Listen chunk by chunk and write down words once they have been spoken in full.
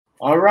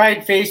All right,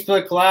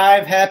 Facebook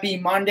Live. Happy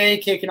Monday,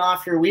 kicking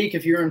off your week.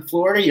 If you're in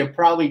Florida, you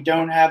probably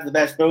don't have the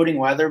best boating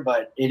weather,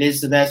 but it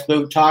is the best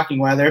boat talking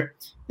weather.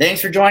 Thanks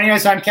for joining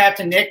us. I'm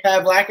Captain Nick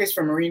Pavlakis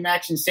from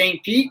MarineMax in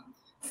St. Pete.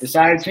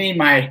 Besides me,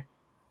 my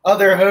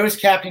other host,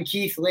 Captain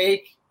Keith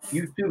Lake,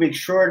 YouTube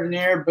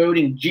extraordinaire,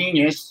 boating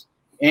genius.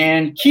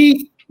 And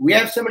Keith, we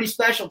have somebody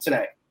special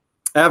today.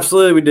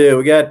 Absolutely, we do.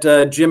 We got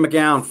Jim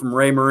McGowan from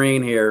Ray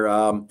Marine here.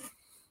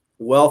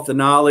 Wealth of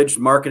knowledge,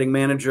 marketing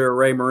manager at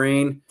Ray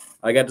Marine.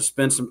 I got to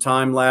spend some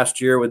time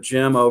last year with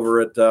Jim over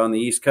at on the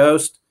East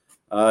Coast.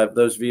 If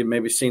those of you have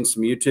maybe seen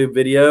some YouTube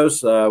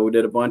videos, we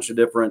did a bunch of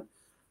different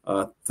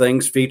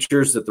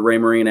features that the Ray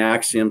Marine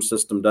Axiom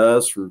system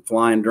does, from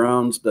flying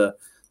drones to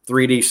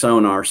 3D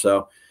sonar.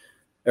 So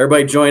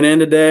everybody join in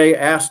today.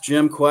 Ask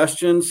Jim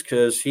questions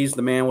because he's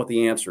the man with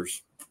the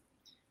answers.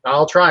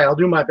 I'll try. I'll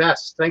do my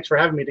best. Thanks for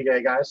having me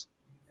today, guys.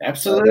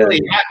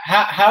 Absolutely.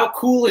 How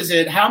cool is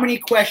it? How many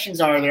questions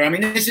are there? I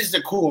mean, this is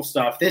the cool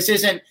stuff. This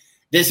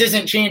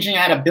isn't changing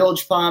out a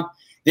bilge pump.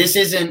 This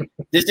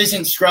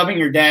isn't scrubbing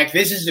your deck.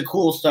 This is the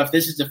cool stuff.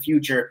 This is the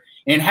future.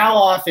 And how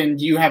often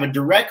do you have a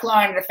direct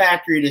line to the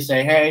factory to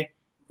say, hey,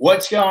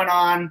 what's going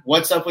on?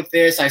 What's up with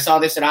this? I saw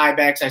this at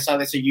IBEX. I saw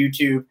this at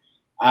YouTube.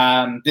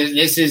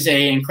 This is an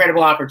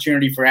incredible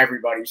opportunity for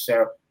everybody.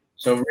 So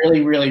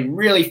really, really,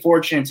 really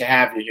fortunate to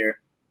have you here.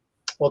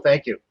 Well,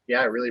 thank you. Yeah,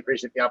 I really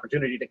appreciate the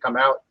opportunity to come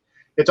out.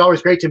 It's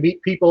always great to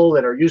meet people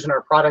that are using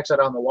our products out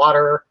on the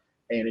water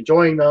and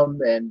enjoying them,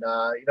 and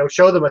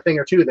show them a thing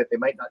or two that they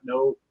might not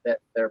know that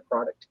their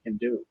product can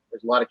do.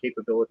 There's a lot of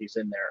capabilities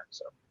in there,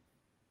 so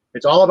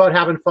it's all about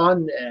having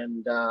fun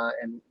and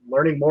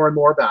learning more and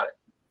more about it.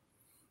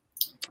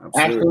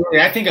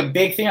 Absolutely. I think a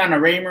big thing on the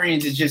Ray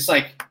Marines is just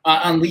like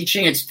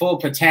unleashing its full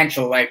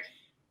potential. Like,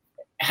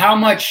 how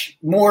much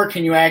more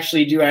can you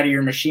actually do out of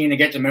your machine to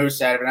get the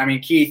most out of it? I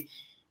mean, Keith,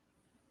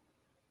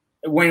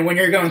 when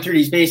you're going through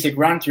these basic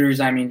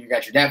run-throughs, I mean, you've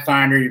got your depth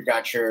finder, you've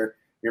got your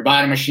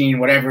bottom machine,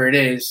 whatever it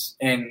is,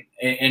 and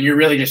you're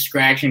really just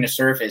scratching the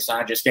surface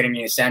on just getting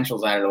the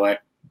essentials out of the way.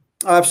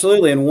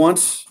 Absolutely. And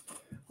once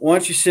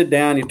you sit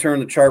down, you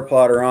turn the chart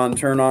plotter on,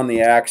 turn on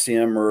the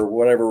Axiom or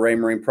whatever Ray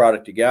Marine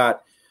product you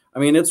got, I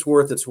mean, it's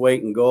worth its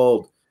weight in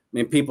gold. I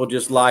mean, people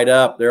just light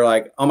up. They're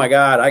like, oh, my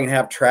God, I can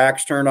have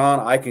tracks turned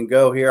on. I can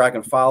go here. I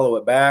can follow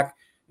it back.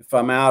 If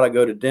I'm out, I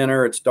go to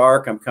dinner. It's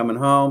dark. I'm coming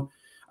home.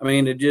 I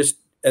mean,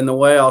 and the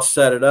way I'll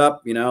set it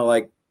up,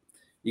 like,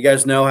 you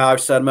guys know how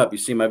I've set them up. You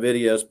see my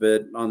videos,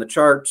 but on the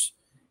charts,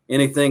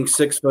 anything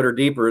 6 foot or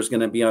deeper is going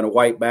to be on a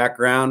white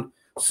background.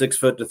 6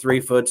 foot to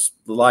 3 foot's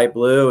the light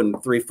blue,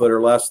 and 3 foot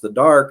or less the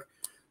dark.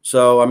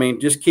 So, I mean,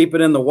 just keep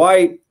it in the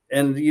white,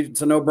 and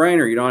it's a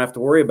no-brainer. You don't have to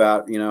worry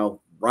about,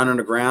 running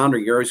aground, or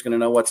you're always going to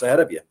know what's ahead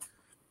of you.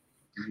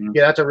 Mm-hmm.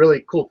 Yeah, that's a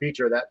really cool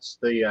feature. That's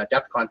the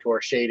depth contour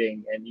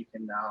shading, and you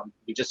can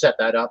you just set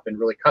that up and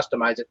really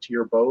customize it to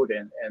your boat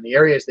and the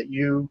areas that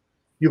you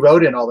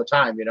boat in all the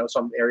time.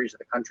 Some areas of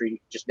the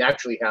country just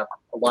naturally have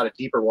a lot of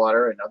deeper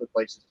water, and other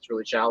places it's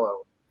really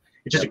shallow.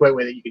 It's just a great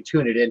way that you can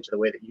tune it into the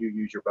way that you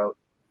use your boat.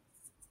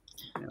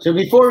 So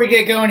before we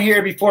get going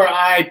here, before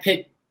I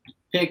pick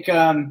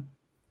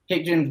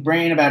Jim's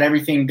brain about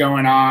everything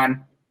going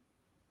on,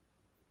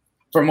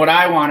 from what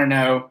I want to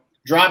know,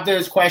 drop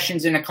those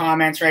questions in the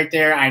comments right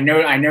there. I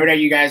know that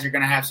you guys are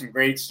going to have some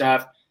great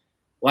stuff.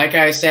 Like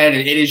I said,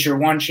 it is your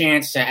one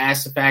chance to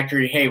ask the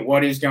factory, hey,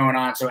 what is going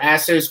on? So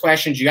ask those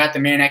questions. You got the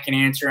man that can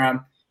answer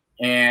them,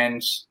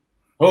 and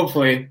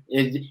hopefully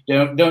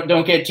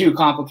don't get too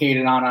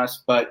complicated on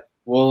us, but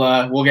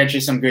we'll get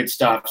you some good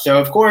stuff. So,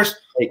 of course,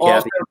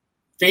 also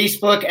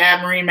Facebook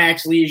at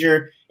MarineMax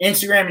Leisure,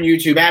 Instagram and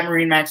YouTube at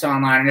MarineMax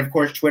Online, and, of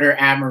course, Twitter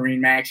at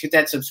MarineMax. Hit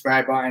that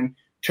subscribe button.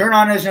 Turn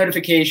on those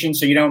notifications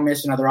so you don't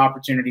miss another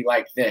opportunity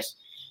like this.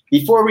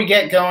 Before we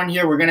get going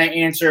here, we're going to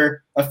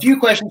answer a few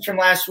questions from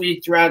last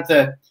week throughout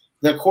the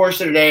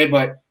course of the day.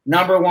 But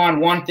number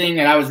one thing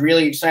that I was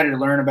really excited to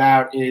learn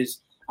about is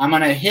I'm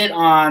going to hit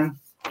on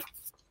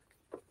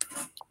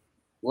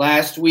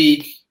last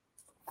week.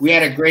 We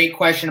had a great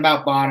question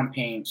about bottom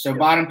paint. So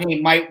bottom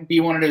paint might be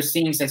one of those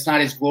things that's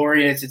not as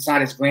glorious. It's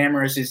not as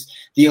glamorous as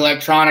the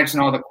electronics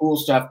and all the cool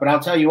stuff. But I'll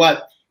tell you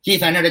what,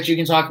 Keith, I know that you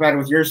can talk about it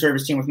with your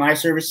service team, with my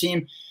service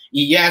team.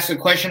 You ask a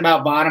question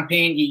about bottom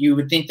paint, you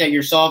would think that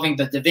you're solving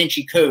the Da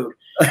Vinci Code.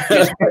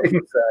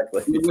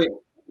 Exactly.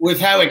 With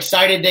how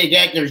excited they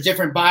get, there's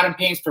different bottom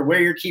paints for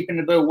where you're keeping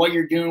the boat, what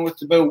you're doing with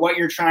the boat, what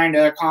you're trying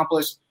to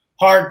accomplish.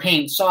 Hard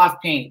paint,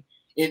 soft paint.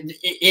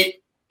 It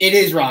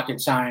is rocket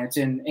science,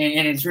 and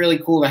it's really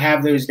cool to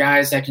have those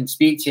guys that can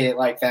speak to it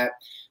like that.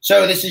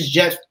 So this is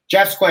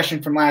Jeff's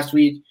question from last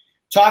week.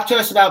 Talk to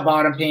us about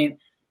bottom paint.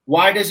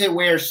 Why does it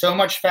wear so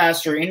much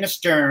faster in the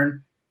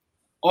stern?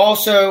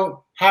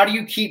 Also, how do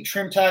you keep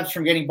trim tabs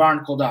from getting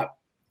barnacled up?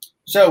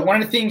 So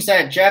one of the things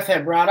that Jeff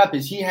had brought up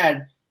is he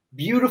had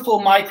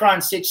beautiful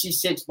Micron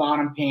 66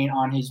 bottom paint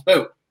on his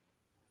boat.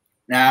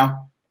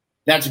 Now,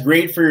 that's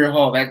great for your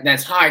hull.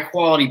 That's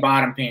high-quality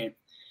bottom paint.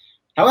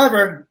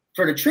 However,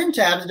 for the trim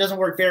tabs, it doesn't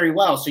work very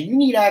well. So you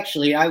need I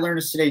learned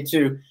this today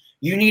too,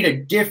 you need a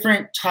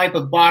different type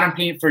of bottom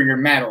paint for your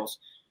metals.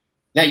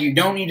 that you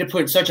don't need to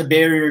put such a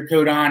barrier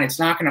coat on. It's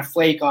not going to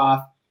flake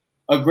off.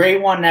 A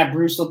great one that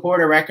Bruce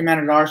Laporta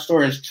recommended at our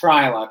store is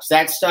Trilux.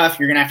 That stuff,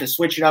 you're going to have to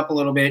switch it up a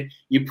little bit.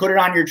 You put it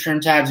on your trim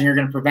tabs, and you're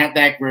going to prevent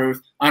that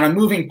growth on a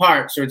moving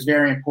part, so it's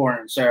very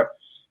important. So,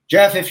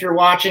 Jeff, if you're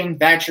watching,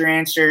 that's your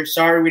answer.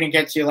 Sorry we didn't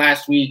get to you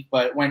last week,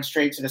 but went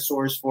straight to the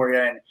source for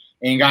you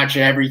and got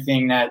you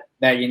everything that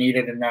you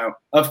needed to know.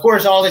 Of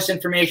course, all this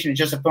information is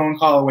just a phone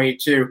call away,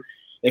 too.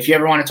 If you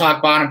ever want to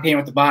talk bottom paint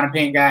with the bottom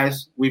paint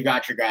guys, we've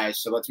got your guys,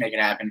 so let's make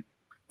it happen.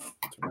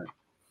 That's right.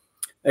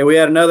 Hey, we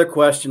had another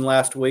question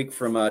last week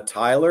from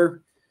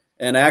Tyler,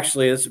 and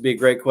actually this would be a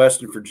great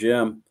question for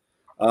Jim.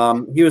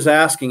 He was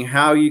asking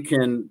how you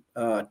can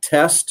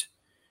test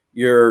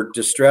your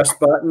distress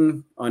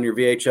button on your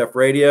VHF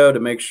radio to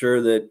make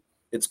sure that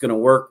it's going to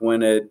work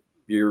when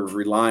you're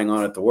relying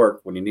on it to work,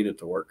 when you need it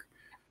to work.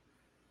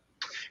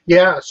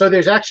 Yeah, so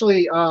there's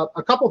actually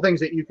a couple things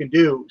that you can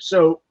do.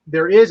 So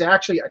there is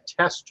actually a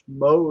test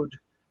mode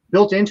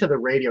built into the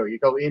radio. You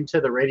go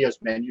into the radio's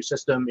menu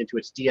system, into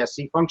its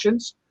DSC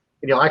functions,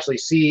 and you'll actually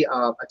see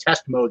a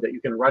test mode that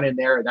you can run in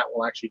there, and that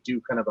will actually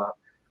do kind of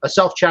a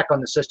self-check on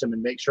the system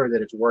and make sure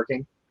that it's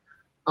working.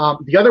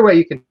 The other way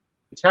you can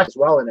test as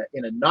well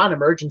in a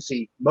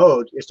non-emergency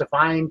mode is to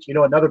find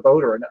another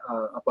boat or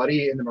a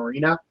buddy in the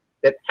marina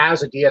that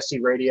has a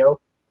DSC radio.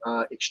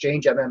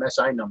 Exchange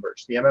MMSI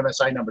numbers. The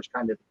MMSI number is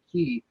kind of the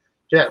key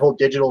to that whole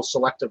digital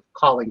selective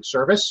calling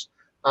service.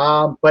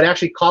 But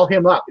actually call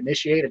him up,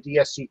 initiate a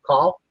DSC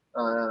call,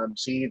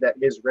 see that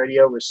his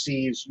radio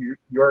receives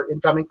your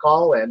incoming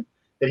call, and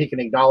that he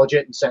can acknowledge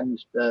it and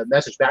send the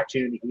message back to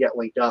you, and you can get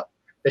linked up.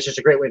 It's just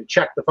a great way to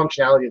check the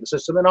functionality of the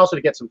system and also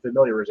to get some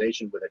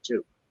familiarization with it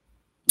too.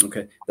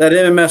 Okay. That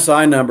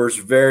MMSI number is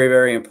very,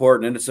 very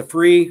important, and it's a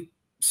free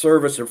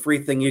service, a free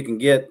thing you can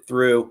get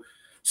through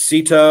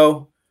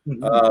CETO,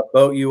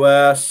 Boat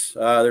US.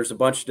 There's a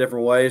bunch of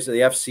different ways. The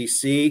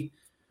FCC.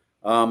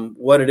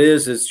 What it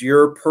is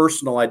your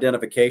personal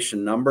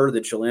identification number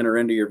that you'll enter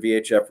into your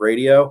VHF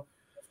radio,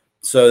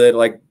 so that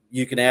like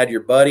you can add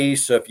your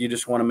buddies. So if you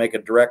just want to make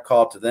a direct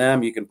call to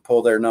them, you can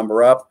pull their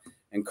number up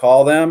and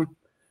call them.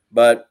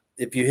 But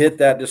if you hit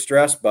that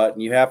distress button,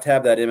 you have to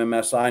have that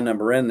MMSI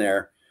number in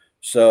there.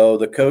 So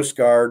the Coast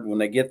Guard, when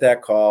they get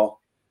that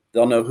call,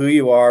 they'll know who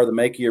you are, the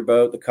make of your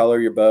boat, the color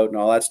of your boat, and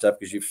all that stuff,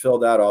 because you've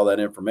filled out all that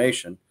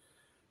information.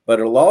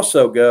 But it'll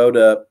also go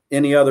to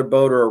any other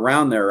boater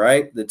around there,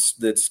 right,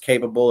 that's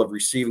capable of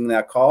receiving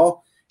that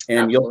call, and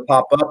Absolutely. You'll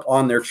pop up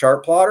on their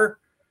chart plotter?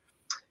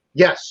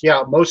 Yes,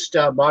 yeah. Most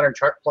modern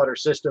chart plotter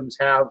systems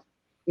have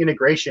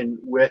integration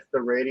with the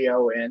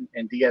radio and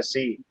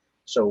DSC.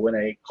 So when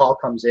a call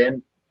comes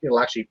in, it'll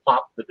actually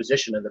pop the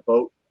position of the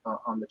boat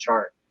on the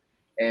chart.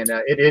 And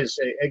it is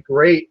a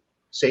great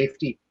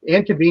safety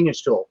and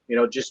convenience tool.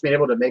 Just being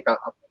able to make a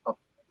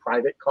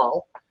private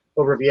call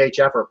over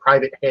VHF or a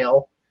private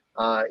hail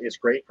is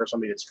great for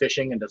somebody that's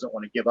fishing and doesn't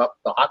want to give up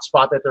the hot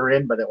spot that they're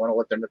in, but they want to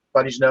let their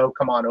buddies know,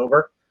 come on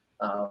over.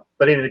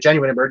 But in a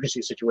genuine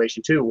emergency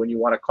situation too, when you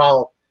want to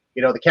call,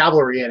 the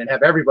cavalry in and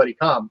have everybody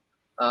come,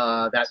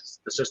 that's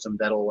the system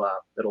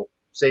that'll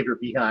save your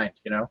behind.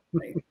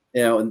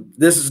 And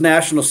this is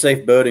National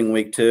Safe Boating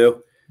Week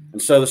too,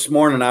 and so this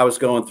morning I was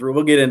going through.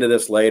 We'll get into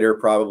this later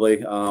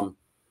probably,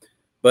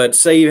 but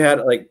say you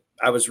had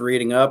I was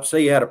reading up.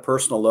 Say you had a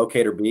personal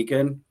locator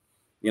beacon,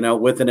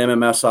 with an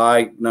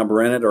MMSI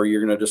number in it, or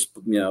you're going to just,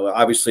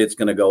 obviously it's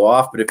going to go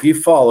off. But if you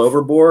fall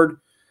overboard,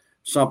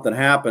 something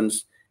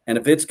happens. And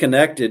if it's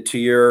connected to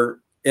your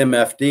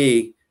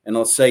MFD, and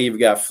let's say you've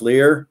got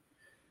FLIR,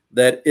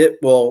 that it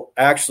will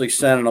actually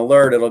send an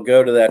alert. It'll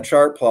go to that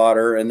chart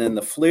plotter, and then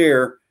the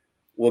FLIR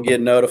will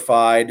get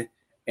notified.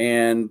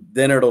 And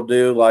then it'll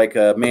do like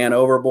a man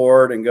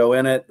overboard and go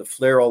in it. The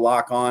FLIR will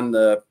lock on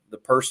the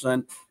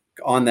person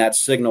on that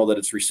signal that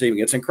it's receiving.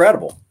 It's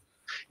incredible.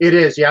 It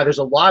is, yeah. There's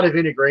a lot of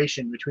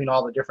integration between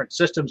all the different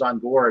systems on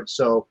board.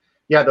 So,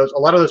 yeah, a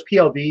lot of those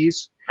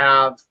PLBs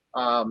have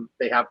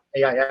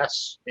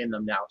AIS in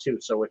them now too.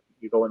 So if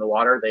you go in the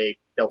water,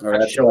 they'll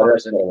kind of show up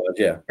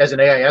as an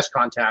AIS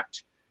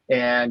contact.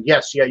 And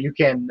yes, yeah, you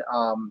can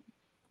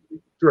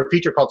through a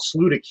feature called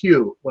Slew to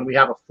Queue when we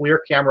have a FLIR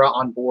camera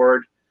on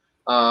board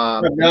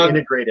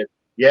integrated.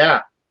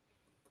 Yeah.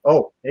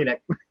 Oh, hey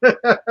Nick.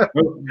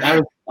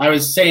 I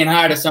was saying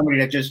hi to somebody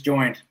that just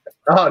joined.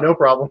 Oh, no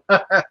problem.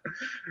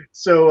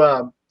 So,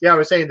 I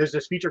was saying there's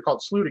this feature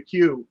called Slew to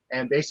Queue,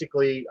 and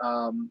basically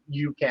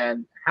you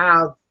can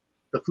have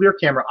the FLIR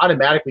camera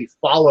automatically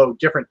follow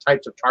different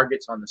types of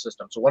targets on the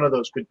system. So one of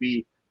those could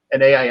be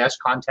an AIS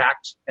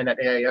contact, and that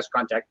AIS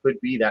contact could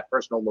be that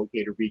personal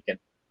locator beacon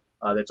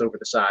that's over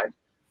the side.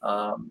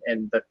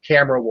 And the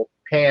camera will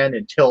pan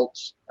and tilt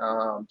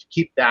to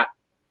keep that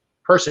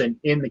person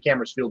in the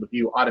camera's field of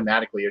view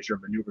automatically as you're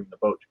maneuvering the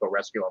boat to go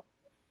rescue them.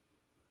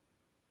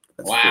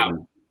 That's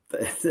wow.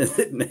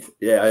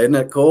 Yeah, isn't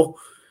that cool?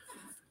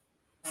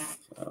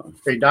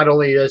 Not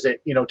only does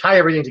it, tie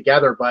everything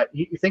together, but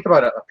you think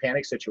about a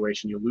panic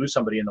situation. You lose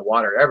somebody in the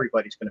water,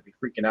 everybody's going to be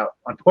freaking out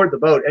on board the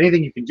boat.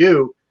 Anything you can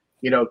do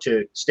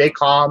to stay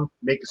calm,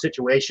 make the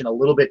situation a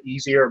little bit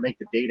easier, make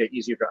the data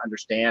easier to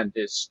understand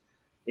is,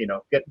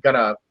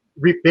 gonna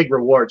reap big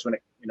rewards when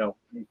it,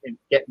 in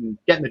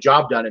getting the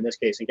job done in this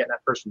case and getting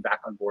that person back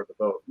on board the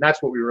boat. And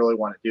that's what we really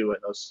want to do in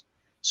those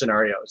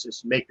scenarios,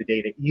 is make the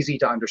data easy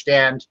to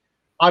understand,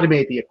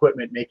 automate the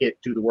equipment, make it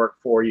do the work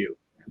for you.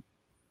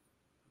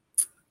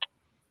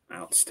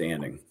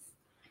 Outstanding.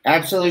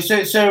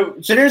 Absolutely. So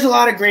there's a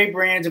lot of great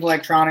brands of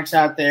electronics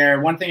out there.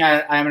 One thing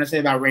I'm going to say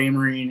about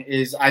Raymarine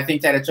is I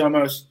think that it's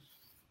almost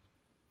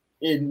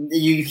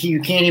you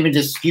can't even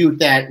dispute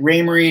that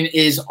Raymarine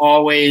is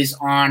always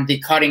on the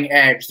cutting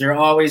edge. They're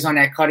always on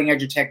that cutting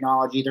edge of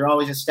technology. They're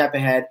always a step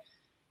ahead.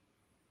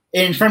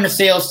 And from a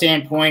sales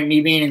standpoint,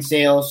 me being in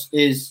sales,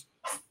 is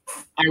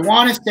I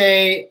want to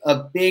say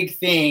a big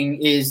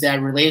thing is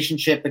that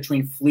relationship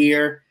between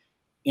FLIR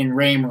and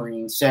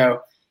Raymarine.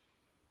 So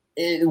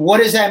what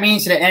does that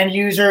mean to the end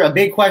user? A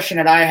big question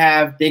that I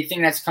have, big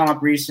thing that's come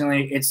up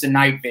recently, it's the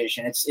night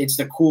vision. It's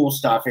the cool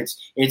stuff.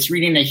 It's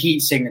reading the heat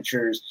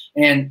signatures.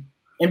 And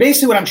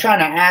basically what I'm trying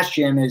to ask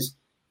Jim is,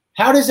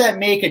 how does that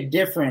make a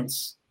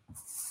difference?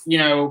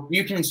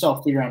 You can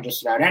install FLIR on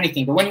just about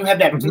anything, but when you have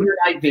that FLIR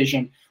night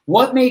vision,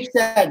 what makes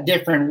that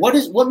different?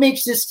 What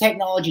makes this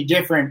technology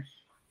different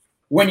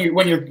when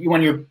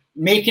you're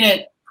making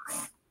it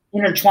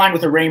intertwined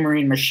with a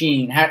Raymarine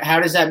machine? How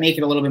does that make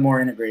it a little bit more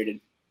integrated?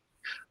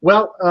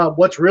 Well,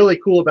 what's really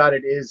cool about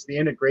it is the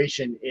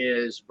integration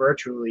is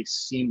virtually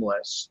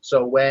seamless.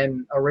 So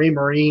when a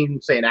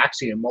Raymarine, say an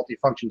Axiom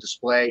multifunction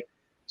display,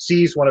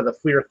 sees one of the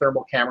FLIR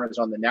thermal cameras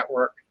on the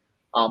network,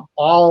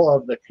 all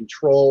of the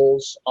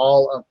controls,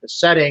 all of the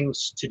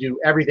settings to do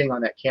everything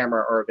on that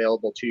camera are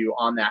available to you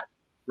on that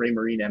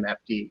Raymarine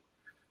MFD.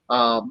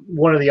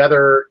 One of the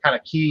other kind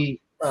of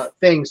key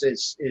things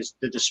is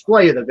the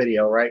display of the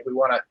video, right? We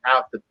want to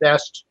have the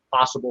best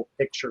possible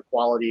picture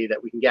quality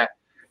that we can get.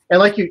 And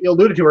like you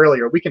alluded to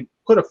earlier, we can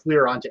put a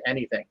FLIR onto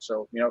anything.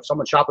 So, if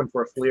someone's shopping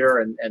for a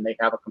FLIR and they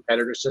have a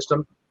competitor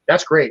system,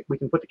 that's great. We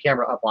can put the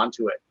camera up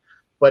onto it.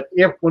 But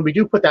when we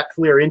do put that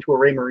FLIR into a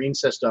Raymarine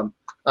system,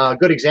 a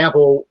good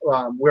example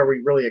where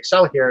we really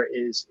excel here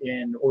is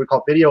in what we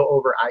call video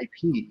over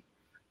IP.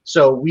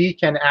 So we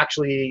can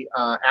actually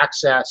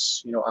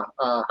access,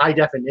 a high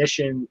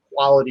definition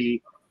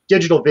quality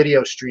digital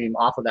video stream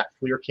off of that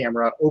FLIR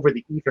camera over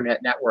the Ethernet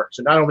network.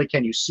 So not only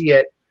can you see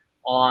it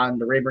on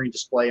the Raymarine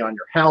display on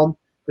your helm,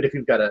 but if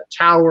you've got a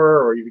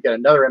tower or you've got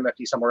another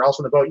MFD somewhere else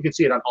on the boat, you can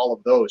see it on all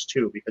of those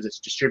too, because it's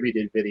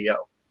distributed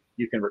video.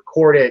 You can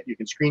record it, you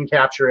can screen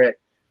capture it.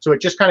 So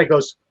it just kind of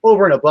goes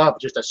over and above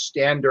just a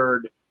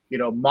standard,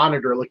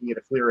 monitor looking at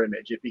a FLIR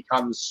image. It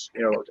becomes,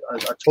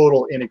 a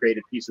total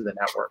integrated piece of the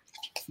network.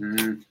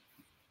 Mm-hmm.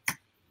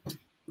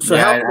 So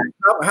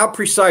how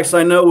precise?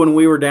 I know when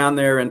we were down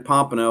there in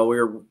Pompano, we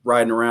were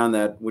riding around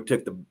that. We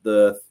took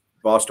the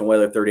Boston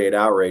Whaler 38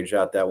 Outrage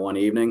out that one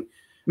evening,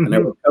 and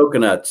there were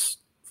coconuts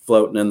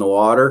floating in the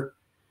water,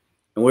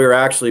 and we were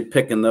actually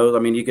picking those. I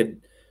mean, you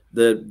could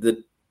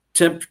the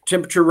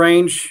temperature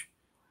range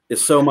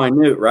is so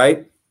minute,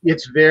 right?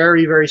 It's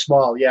very, very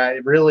small. Yeah,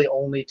 it really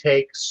only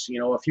takes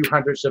a few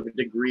hundredths of a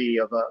degree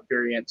of a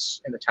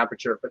variance in the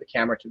temperature for the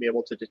camera to be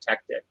able to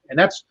detect it, and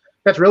that's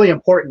really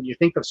important. You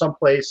think of some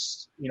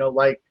place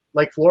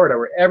like Florida,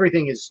 where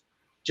everything is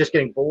just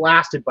getting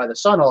blasted by the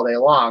sun all day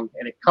long,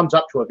 and it comes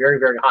up to a very,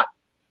 very hot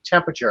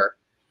temperature.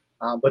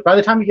 But by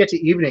the time you get to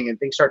evening and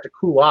things start to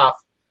cool off,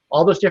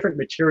 all those different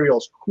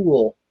materials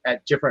cool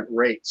at different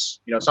rates.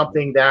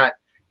 Something that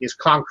is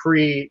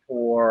concrete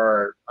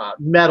or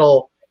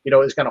metal,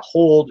 is going to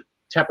hold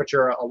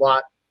temperature a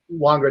lot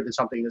longer than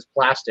something that's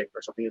plastic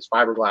or something that's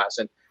fiberglass.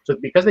 And so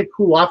because they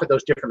cool off at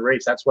those different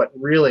rates, that's what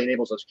really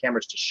enables those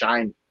cameras to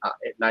shine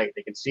at night.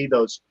 They can see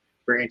those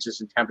variances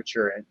in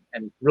temperature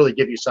and really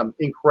give you some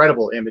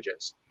incredible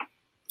images.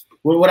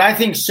 Well, what I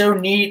think so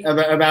neat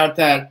about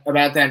that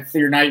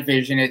FLIR night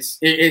vision, it's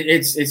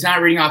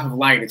not reading off of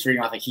light, it's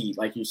reading off of heat,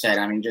 like you said.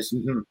 I mean, just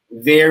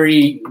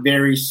very,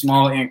 very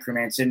small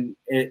increments. And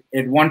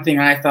one thing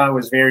I thought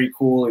was very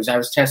cool is I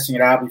was testing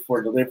it out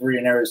before delivery,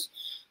 and there was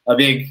a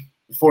big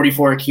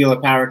 44 kilo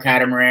power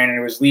catamaran, and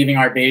it was leaving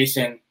our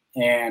basin,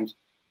 and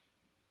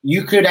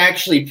you could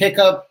actually pick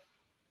up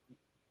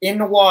in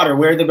the water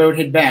where the boat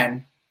had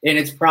been in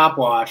its prop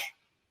wash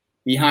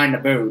behind the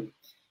boat.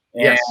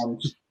 And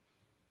yes.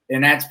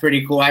 And that's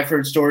pretty cool. I've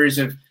heard stories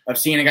of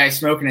seeing a guy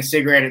smoking a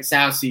cigarette at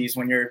South Seas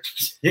when you're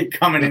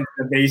coming into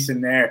the basin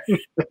there,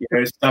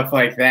 stuff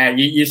like that.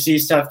 You see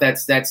stuff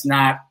that's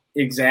not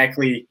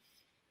exactly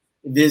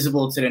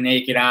visible to the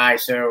naked eye.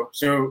 So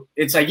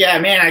it's like, yeah,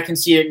 man, I can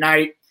see at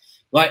night,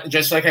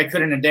 just like I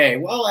could in the day.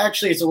 Well,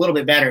 actually, it's a little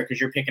bit better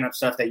because you're picking up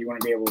stuff that you want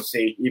to be able to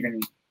see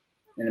even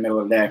in the middle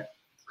of the day.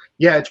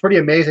 Yeah, it's pretty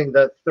amazing.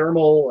 The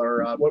thermal,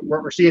 or what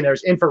we're seeing there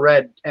is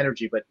infrared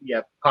energy, but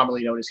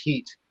commonly known as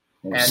heat.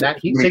 And that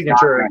heat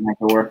signature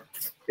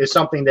is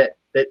something that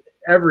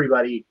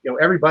everybody,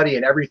 everybody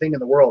and everything in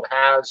the world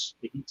has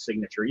a heat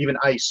signature. Even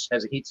ice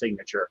has a heat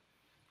signature.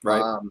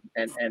 Right.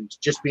 And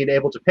just being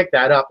able to pick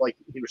that up, like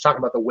he was talking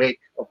about the wake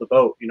of the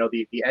boat,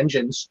 the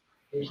engines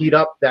heat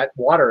up that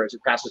water as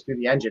it passes through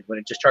the engine. When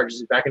it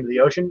discharges it back into the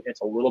ocean,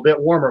 it's a little bit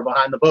warmer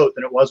behind the boat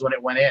than it was when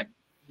it went in.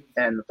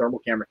 And the thermal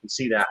camera can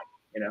see that.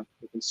 You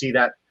can see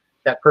that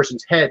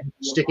person's head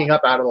sticking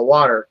up out of the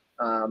water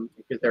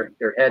because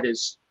their head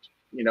is,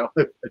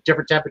 a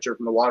different temperature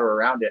from the water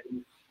around it.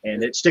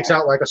 And it sticks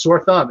out like a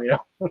sore thumb,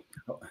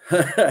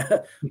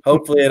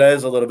 Hopefully it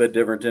is a little bit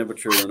different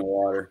temperature than the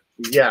water.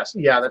 Yes.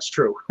 Yeah, that's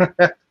true.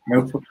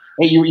 Nope.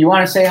 Hey, you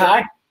want to say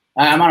hi?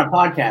 I'm on a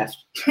podcast.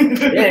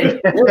 Hey,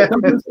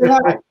 come say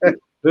hi.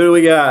 Who do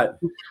we got?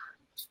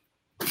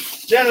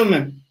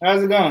 Gentlemen,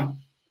 how's it going?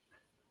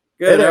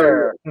 Good.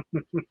 There.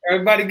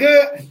 Everybody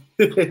good?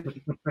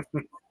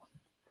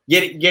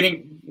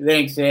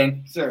 Thanks,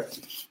 Dan. Sir.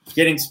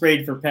 Getting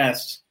sprayed for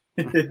pests.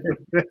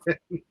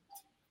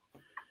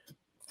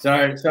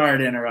 Sorry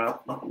to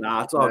interrupt.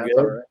 Nah, it's all Yeah, good.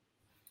 all right.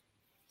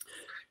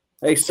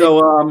 Hey,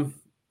 so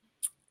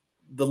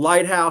the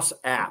Lighthouse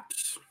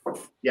apps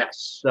Yes.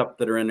 stuff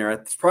that are in there,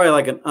 it's probably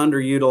like an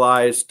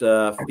underutilized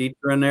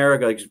feature in there.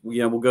 Like,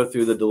 we'll go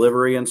through the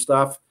delivery and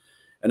stuff,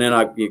 and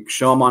then you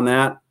show them on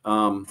that.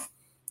 Can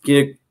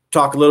you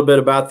talk a little bit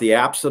about the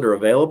apps that are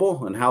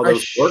available and how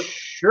those work?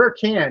 Sure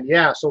can.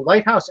 Yeah. So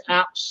Lighthouse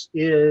Apps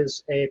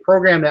is a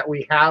program that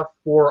we have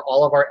for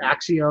all of our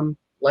Axiom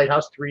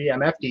Lighthouse 3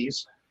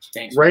 MFDs.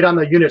 Thanks. Right on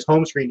the unit's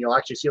home screen, you'll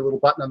actually see a little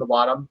button on the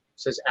bottom.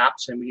 It says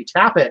apps, and when you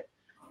tap it,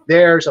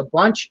 there's a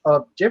bunch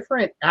of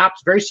different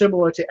apps, very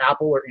similar to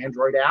Apple or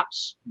Android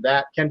apps,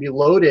 that can be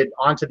loaded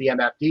onto the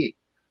MFD.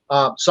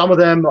 Some of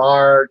them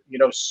are,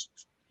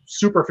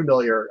 super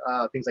familiar,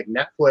 things like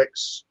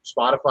Netflix,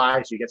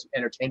 Spotify, so you get some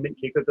entertainment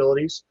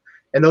capabilities.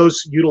 And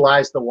those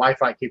utilize the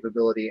Wi-Fi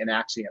capability in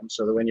Axiom,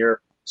 so that when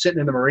you're sitting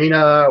in the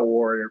marina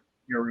or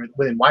you're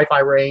within Wi-Fi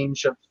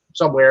range of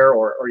somewhere,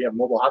 or you have a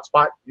mobile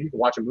hotspot, you can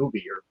watch a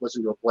movie or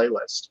listen to a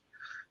playlist.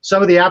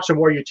 Some of the apps are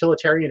more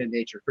utilitarian in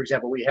nature. For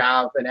example, we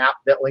have an app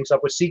that links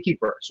up with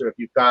Seakeeper. So if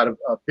you've got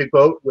a big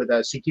boat with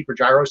a Seakeeper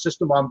gyro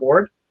system on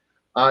board,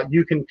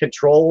 you can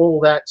control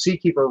that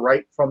Seakeeper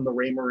right from the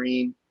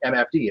Raymarine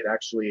MFD. It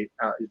actually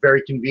is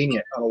very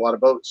convenient on a lot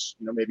of boats.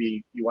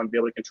 Maybe you want to be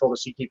able to control the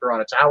Seakeeper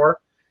on a tower.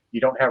 You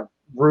don't have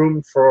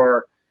room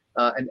for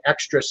an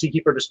extra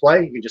Seakeeper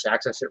display. You can just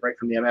access it right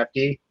from the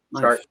MFD.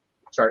 Nice.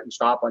 Start and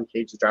stop,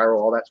 uncage the gyro,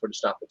 all that sort of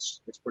stuff.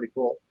 It's pretty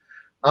cool.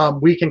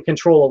 We can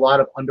control a lot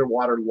of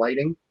underwater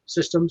lighting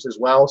systems as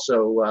well.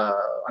 So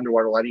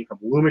underwater lighting from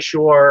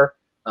Lumishore,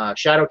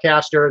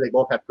 Shadowcaster, they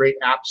both have great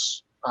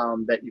apps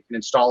that you can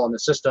install on the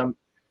system.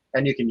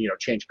 And you can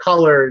change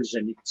colors,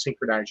 and you can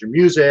synchronize your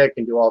music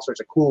and do all sorts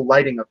of cool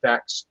lighting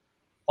effects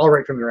all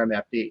right from your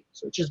MFD.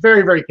 So it's just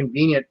very, very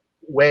convenient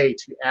way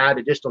to add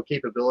additional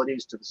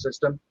capabilities to the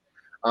system.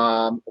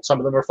 Some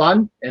of them are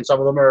fun, and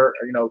some of them are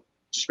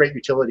just great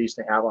utilities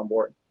to have on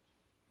board.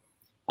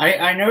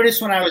 I noticed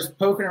when I was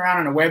poking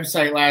around on a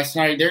website last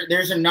night,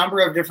 there's a number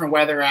of different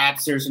weather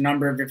apps. There's a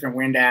number of different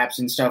wind apps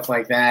and stuff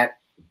like that.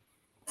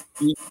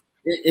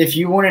 If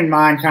you wouldn't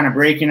mind kind of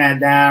breaking that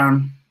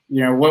down,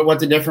 what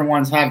the different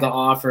ones have to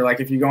offer. Like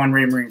if you go on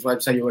Raymarine's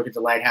website, you look at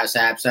the Lighthouse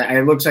apps,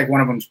 it looks like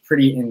one of them's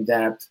pretty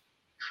in-depth.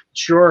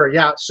 Sure,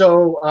 yeah.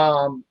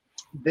 So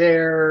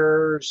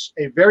there's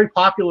a very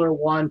popular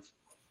one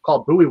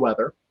called Buoy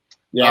Weather.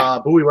 Yeah.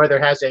 Buoy Weather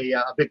has a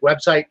big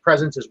website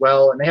presence as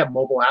well, and they have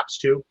mobile apps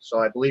too. So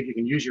I believe you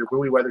can use your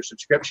Buoy Weather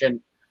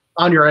subscription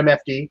on your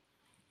MFD.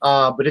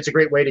 But it's a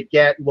great way to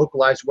get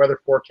localized weather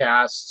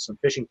forecasts, some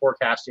fishing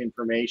forecast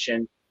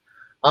information.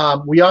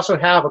 We also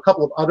have a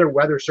couple of other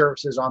weather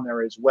services on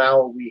there as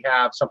well. We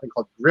have something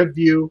called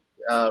GridView,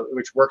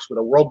 which works with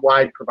a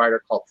worldwide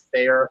provider called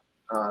FAIR.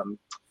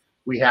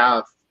 We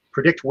have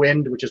Predict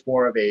Wind, which is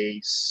more of a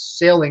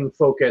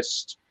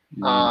sailing-focused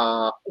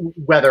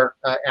weather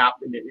app,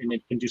 and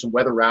it can do some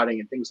weather routing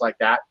and things like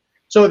that.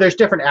 So there's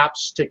different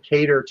apps to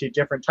cater to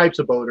different types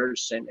of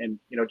boaters, and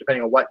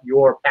depending on what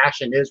your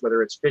passion is,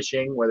 whether it's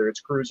fishing, whether it's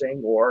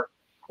cruising or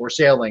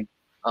sailing,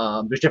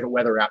 there's different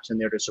weather apps in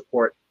there to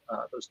support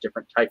those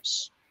different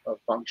types of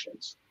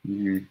functions.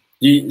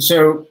 Mm-hmm.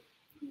 So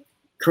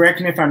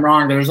correct me if I'm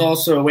wrong, there's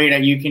also a way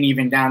that you can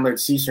even download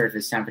sea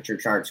surface temperature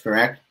charts,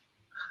 correct?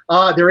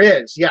 There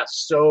is, yes.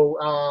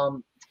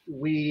 So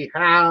we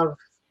have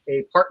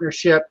a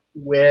partnership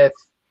with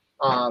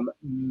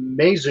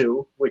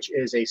Meizu, which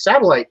is a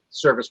satellite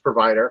service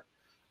provider.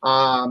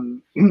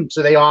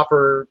 So they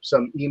offer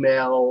some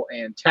email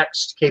and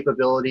text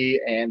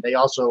capability, and they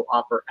also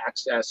offer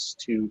access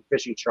to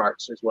fishing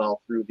charts as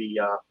well through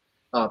the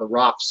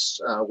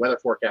ROFS weather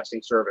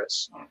forecasting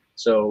service.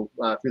 So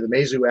through the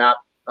Meizu app,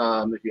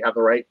 if you have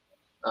the right,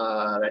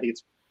 I think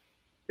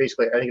it's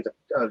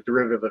a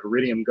derivative of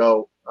Iridium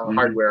Go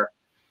hardware.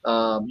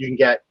 You can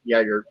get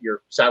your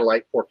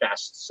satellite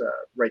forecasts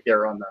right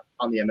there on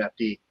the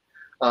MFD,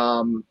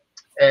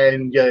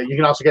 and you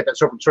can also get that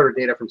sort of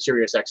data from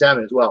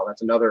SiriusXM as well.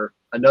 That's another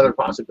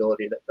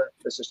possibility that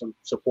the system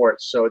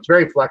supports. So it's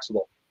very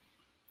flexible.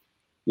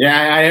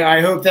 Yeah, I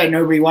hope that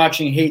nobody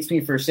watching hates me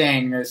for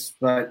saying this,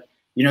 but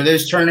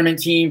those tournament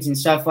teams and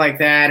stuff like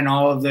that, and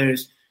all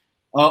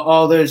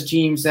those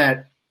teams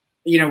that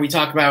we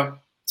talk about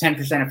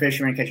 10% of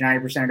fishermen catch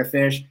 90% of the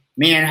fish.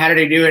 Man, how do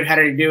they do it? How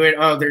do they do it?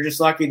 Oh, they're just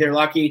lucky. They're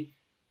lucky.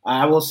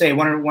 I will say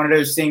one of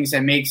those things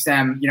that makes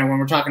them, when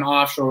we're talking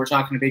offshore, we're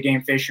talking to big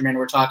game fishermen,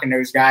 we're talking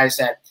those guys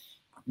that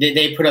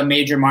they put up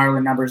major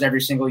marlin numbers every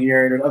single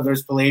year of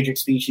those pelagic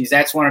species.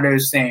 That's one of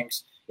those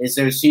things, is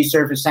those sea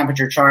surface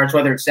temperature charts,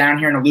 whether it's down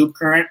here in a loop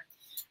current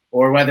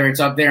or whether it's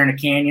up there in the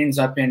canyons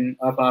up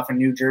off in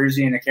New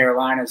Jersey and the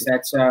Carolinas.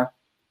 That's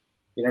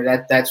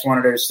that's one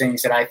of those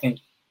things that I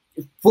think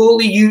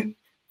fully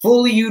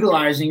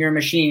utilizing your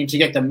machine to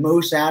get the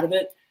most out of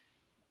it.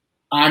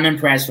 I'm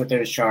impressed with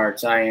those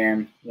charts. I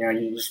am.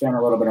 You spend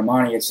a little bit of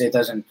money. It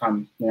doesn't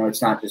come.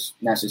 It's not just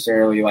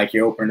necessarily like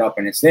you open it up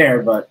and it's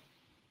there, but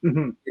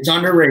it's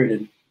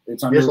underrated.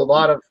 There's a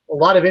lot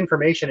of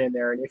information in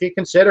there, and if you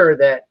consider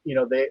that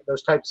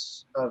those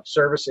types of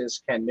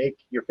services can make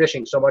your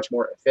fishing so much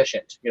more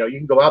efficient. You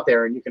can go out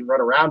there and you can run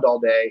around all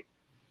day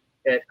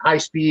at high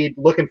speed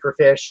looking for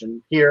fish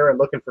and here and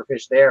looking for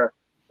fish there,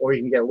 or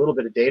you can get a little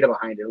bit of data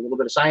behind it, a little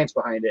bit of science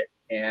behind it,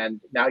 and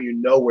now you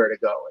know where to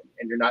go,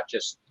 and you're not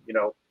just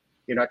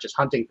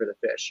hunting for the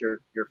fish. You're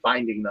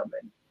finding them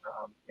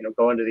and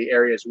going to the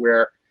areas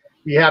where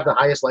you have the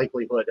highest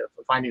likelihood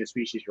of finding the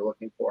species you're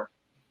looking for.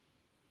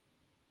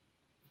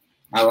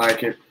 I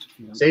like it.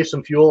 Save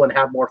some fuel and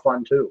have more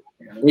fun too.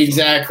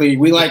 Exactly.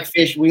 We like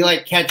fish. We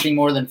like catching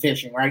more than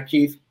fishing, right,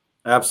 Keith?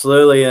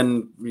 Absolutely.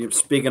 And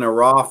speaking of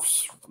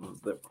ROFs,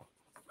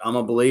 I'm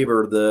a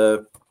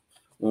believer.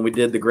 When we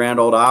did the Grand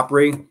Ole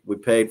Opry, we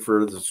paid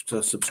for the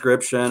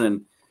subscription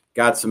and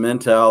got some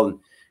intel, and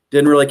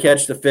didn't really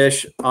catch the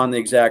fish on the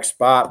exact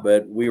spot,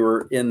 but we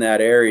were in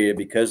that area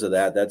because of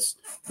that. That's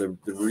the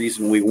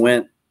reason we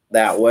went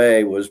that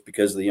way, was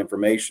because of the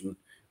information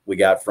we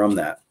got from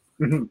that.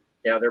 Mm-hmm.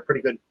 Yeah, they're a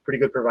pretty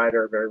good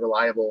provider, very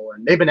reliable,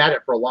 and they've been at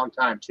it for a long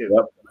time too.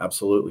 Yep,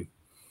 absolutely.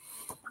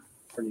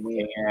 Pretty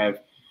neat. Yeah.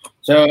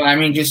 So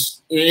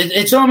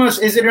it's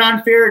almost, is it an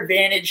unfair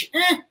advantage?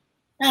 I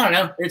don't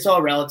know. It's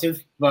all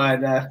relative,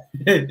 but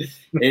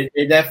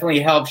it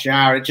definitely helps you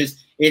out.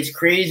 It's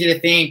crazy to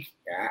think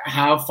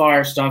how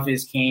far stuff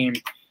has came.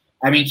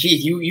 I mean,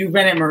 Keith, you've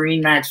been at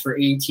MarineMax for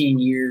 18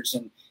 years,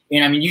 and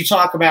I mean, you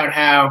talk about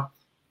how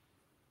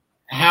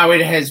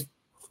it has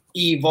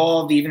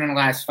evolved even in the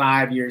last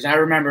 5 years. I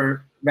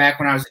remember back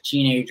when I was a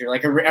teenager,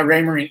 like a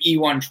Raymarine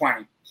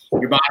E120.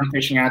 You're bottom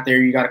fishing out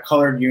there. You got a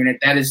colored unit.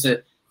 That is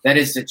the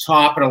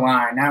top of the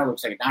line. Now it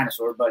looks like a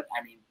dinosaur, but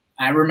I mean,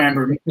 I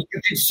remember you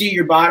could see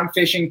your bottom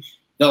fishing,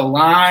 the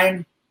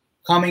line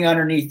coming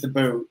underneath the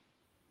boat.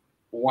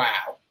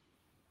 Wow.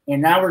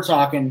 And now we're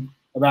talking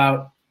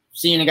about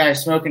seeing a guy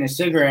smoking a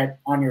cigarette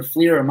on your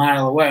FLIR a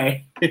mile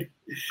away.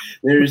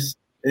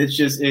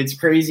 It's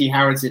crazy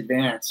how it's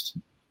advanced.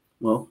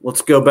 Well,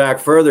 let's go back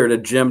further to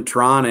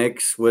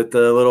Gemtronics with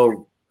the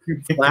little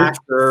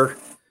flasher,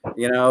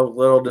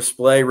 little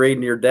display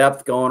reading your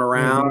depth going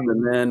around.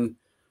 And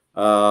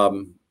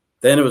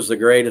then it was the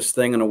greatest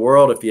thing in the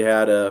world if you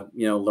had a,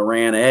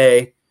 Loran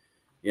A,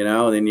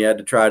 then you had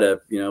to try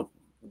to,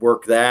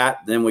 work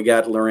that. Then we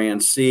got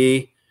Loran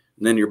C,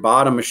 and then your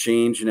bottom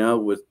machines,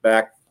 with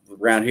back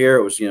around here,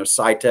 it was,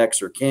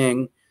 Cytex or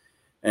King.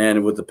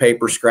 And with the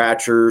paper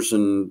scratchers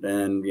and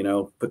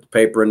put the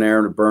paper in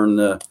there to burn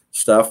the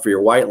stuff for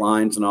your white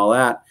lines and all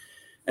that.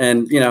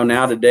 And,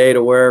 now today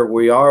to where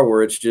we are,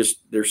 where it's just,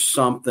 there's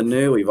something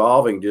new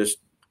evolving just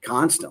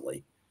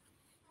constantly.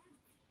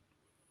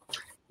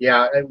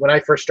 Yeah. When I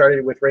first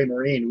started with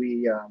Raymarine,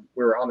 we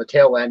were on the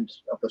tail end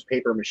of those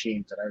paper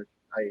machines. And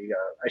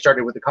I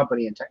started with the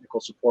company in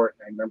technical support.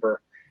 And I remember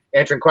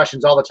answering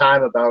questions all the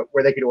time about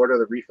where they could order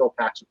the refill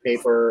packs of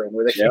paper and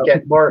where they could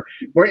get more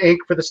ink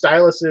for the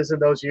styluses in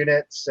those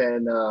units.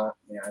 And I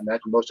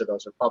imagine most of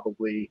those are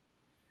probably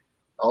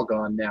all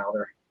gone now.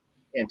 They're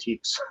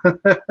antiques.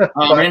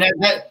 Man,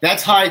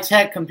 that's high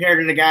tech compared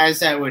to the guys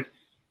that would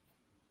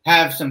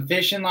have some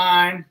fishing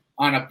line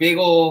on a big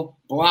old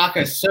block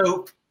of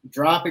soap,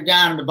 drop it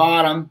down to the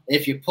bottom.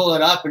 If you pull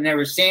it up and there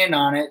was sand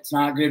on it, it's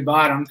not good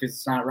bottom because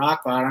it's not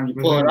rock bottom. You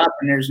pull it up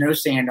and there's no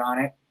sand on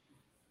it,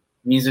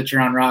 means that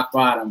you're on rock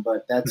bottom.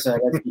 But that's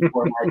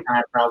before my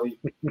time, probably.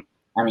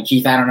 I mean,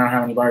 Keith, I don't know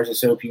how many bars of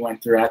soap you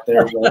went through out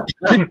there. But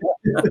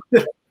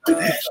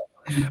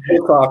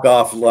we'll talk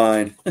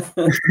offline.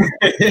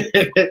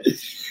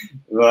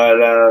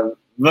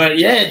 but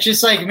yeah, it's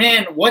just like,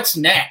 man, what's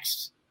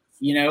next?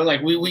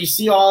 Like we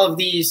see all of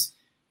these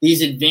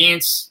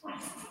advanced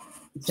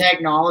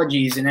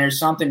technologies, and there's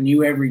something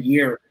new every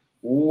year.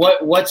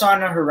 What's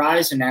on the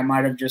horizon that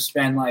might have just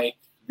been like,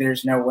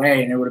 there's no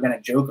way, and it would have been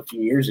a joke a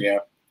few years ago?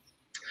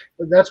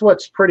 That's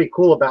what's pretty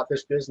cool about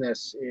this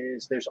business,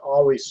 is there's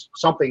always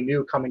something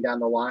new coming down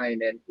the line.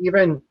 And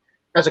even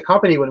as a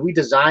company, when we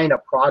design a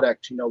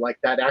product, like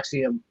that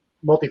Axiom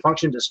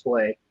multifunction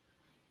display,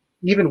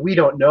 even we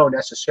don't know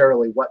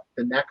necessarily what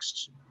the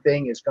next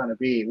thing is going to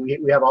be.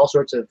 We have all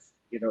sorts of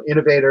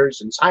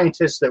innovators and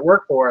scientists that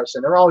work for us,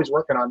 and they're always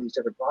working on these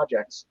different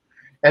projects.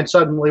 And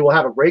suddenly we'll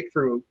have a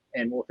breakthrough,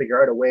 and we'll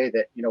figure out a way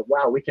that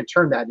wow, we can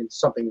turn that into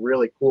something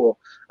really cool.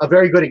 A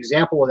very good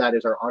example of that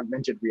is our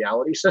augmented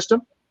reality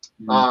system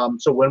Mm-hmm.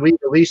 So when we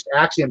released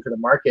Axiom to the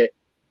market,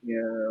 6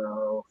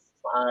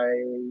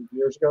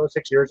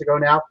 years ago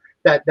now,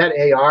 that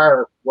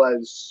AR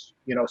was,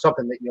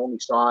 something that you only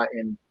saw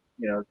in,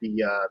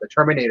 the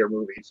Terminator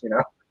movies,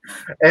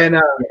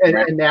 and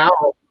now,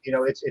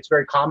 it's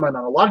very common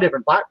on a lot of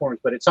different platforms,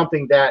 but it's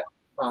something that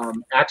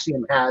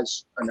Axiom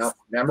has enough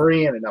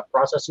memory and enough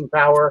processing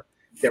power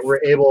that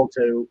we're able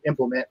to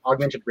implement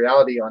augmented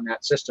reality on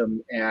that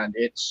system, and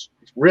it's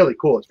really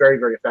cool. It's very,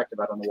 very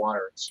effective out on the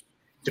water. It's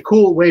a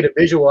cool way to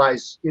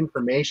visualize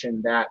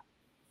information that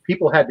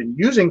people had been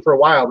using for a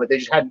while, but they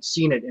just hadn't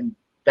seen it in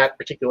that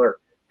particular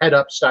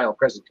head-up style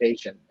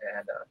presentation,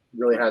 and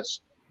really has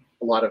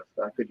a lot of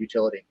good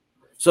utility.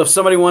 So if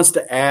somebody wants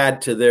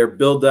to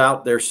build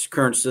out their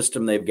current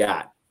system they've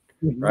got,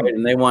 mm-hmm. right,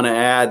 and they want to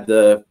add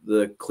the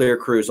Clear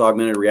Cruise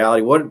augmented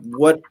reality,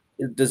 what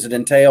does it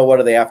entail? What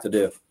do they have to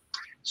do?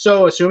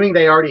 So assuming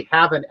they already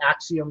have an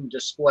Axiom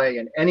display,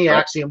 and any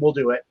Axiom will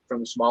do it,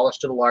 from the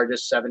smallest to the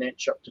largest,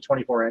 7-inch up to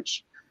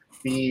 24-inch.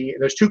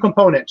 There's two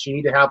components you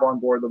need to have on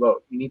board the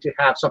boat. You need to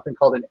have something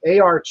called an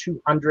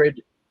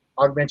AR200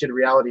 augmented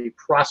reality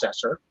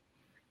processor,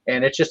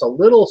 and it's just a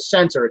little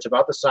sensor. It's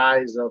about the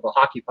size of a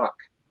hockey puck,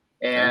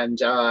 and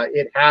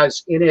it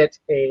has in it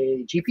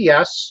a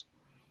GPS.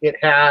 It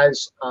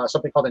has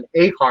something called an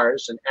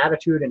ACARS, an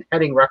attitude and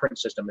heading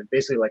reference system. It's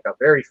basically like a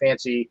very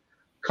fancy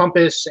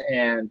compass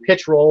and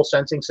pitch roll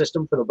sensing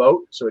system for the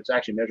boat, so it's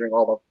actually measuring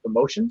all of the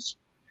motions.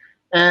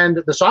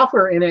 And the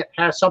software in it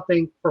has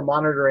something for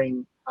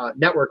monitoring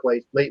network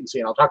latency,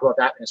 and I'll talk about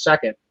that in a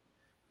second.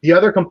 The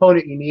other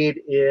component you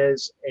need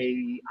is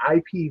a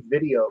IP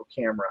video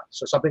camera,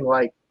 so something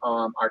like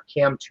our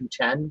Cam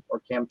 210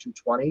 or Cam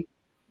 220.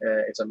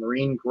 It's a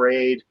marine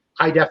grade,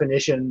 high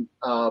definition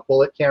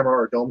bullet camera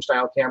or dome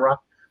style camera,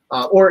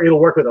 or it'll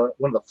work with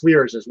one of the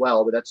FLIRs as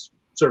well, but that's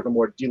sort of a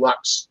more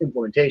deluxe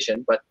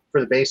implementation. But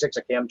for the basics,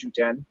 a Cam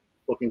 210,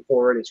 looking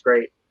forward, is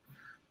great.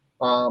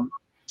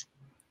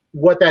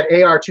 What that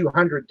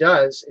AR200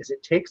 does is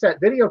it takes that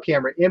video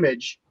camera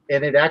image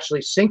and it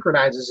actually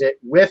synchronizes it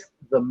with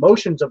the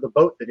motions of the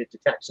boat that it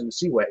detects in the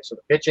seaway. So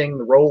the pitching,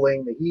 the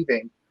rolling, the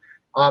heaving.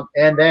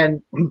 And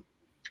then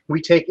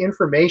we take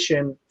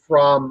information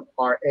from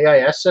our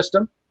AIS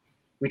system.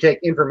 We take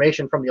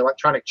information from the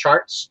electronic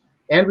charts,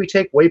 and we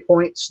take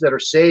waypoints that are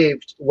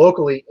saved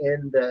locally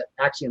in the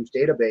Axiom's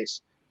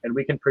database, and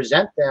we can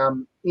present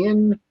them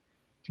in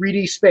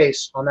 3D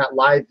space on that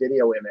live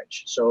video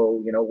image.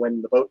 So,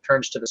 when the boat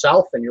turns to the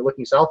south and you're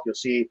looking south, you'll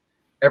see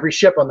every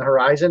ship on the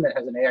horizon that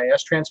has an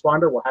AIS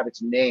transponder will have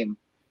its name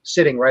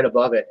sitting right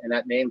above it, and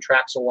that name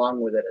tracks along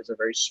with it as a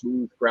very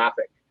smooth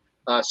graphic.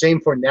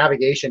 Same for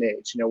navigation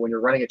aids. When you're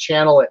running a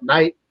channel at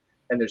night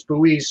and there's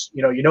buoys,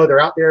 they're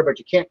out there, but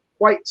you can't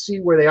quite see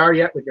where they are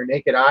yet with your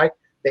naked eye.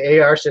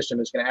 The AR system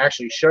is going to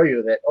actually show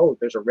you that,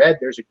 there's a red,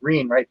 there's a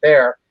green right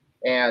there,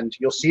 and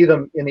you'll see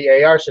them in the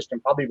AR system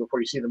probably before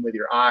you see them with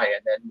your eye.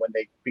 And then when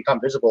they become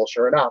visible,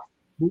 sure enough,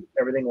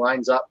 everything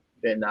lines up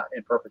in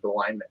perfect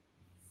alignment.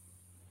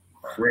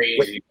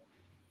 Crazy.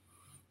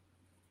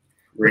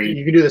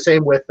 You can do the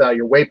same with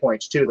your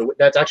waypoints too.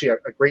 That's actually a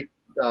great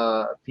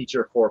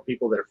feature for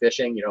people that are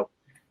fishing.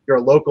 You're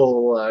a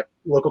local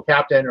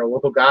captain or a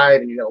local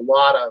guide, and you got a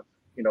lot of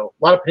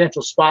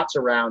potential spots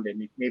around,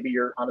 and maybe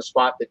you're on a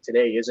spot that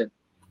today isn't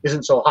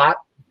so hot.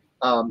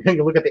 You can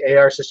look at the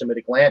AR system at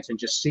a glance and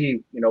just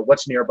see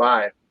what's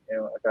nearby.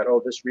 I've got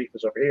this reef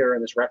is over here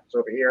and this wreck is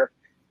over here.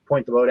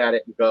 Point the boat at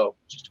it and go.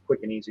 Just a quick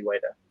and easy way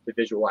to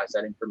visualize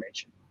that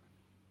information.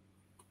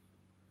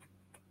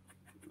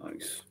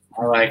 Nice.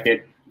 I like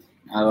it.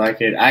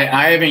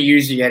 I haven't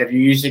used it yet. Have you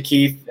used it,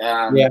 Keith?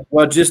 Yeah.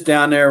 Well, just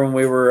down there when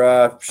we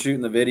were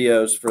shooting the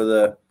videos for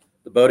the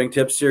Boating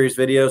Tips series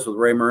videos with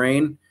Ray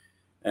Marine,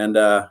 and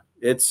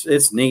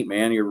it's neat,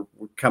 man. You're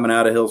coming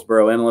out of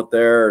Hillsborough Inlet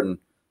there, and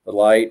the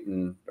light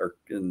and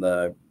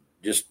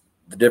just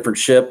the different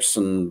ships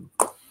and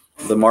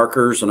the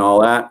markers and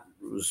all that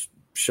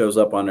shows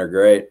up on there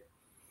great.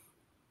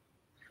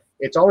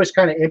 It's always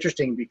kind of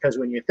interesting because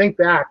when you think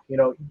back,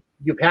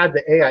 you've had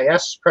the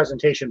AIS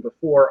presentation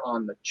before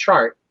on the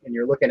chart, and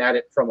you're looking at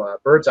it from a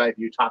bird's eye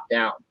view top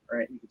down,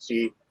 right? You can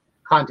see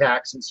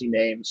contacts and see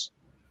names.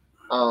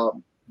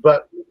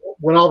 But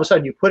when all of a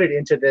sudden you put it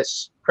into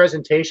this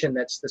presentation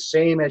that's the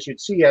same as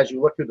you'd see as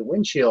you look through the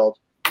windshield,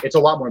 it's a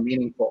lot more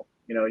meaningful.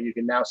 You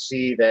can now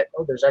see that,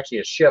 there's actually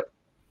a ship,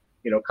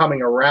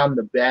 coming around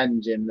the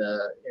bend in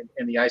the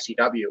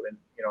ICW, and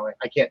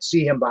I can't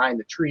see him behind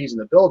the trees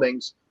and the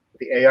buildings, but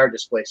the AR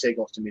display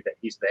signals to me that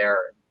he's there,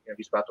 and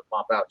he's about to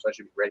pop out, so I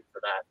should be ready for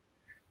that.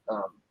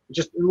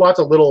 Just lots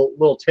of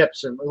little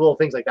tips and little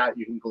things like that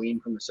you can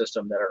glean from the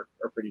system that are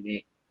pretty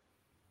neat.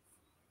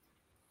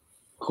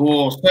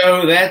 Cool.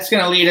 So that's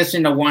going to lead us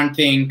into one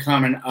thing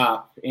coming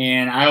up,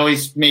 and I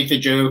always make the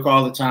joke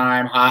all the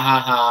time, ha ha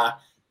ha.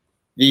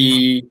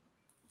 The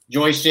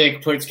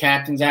joystick puts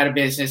captains out of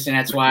business, and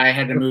that's why I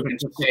had to move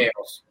into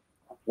sales.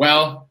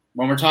 Well,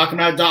 when we're talking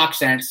about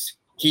DockSense,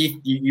 Keith,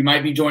 you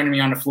might be joining me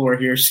on the floor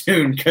here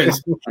soon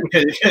because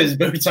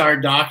boats are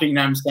docking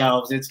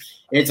themselves.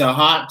 It's a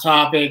hot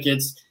topic.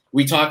 It's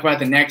we talk about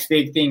the next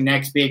big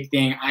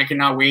thing. I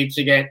cannot wait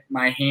to get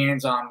my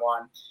hands on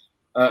one.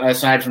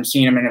 Aside from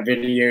seeing them in the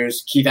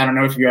videos, Keith, I don't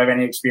know if you have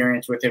any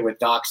experience with it with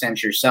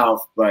DocSense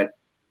yourself, but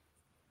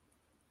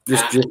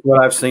just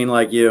what I've seen,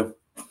 like you.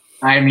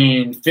 I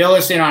mean, fill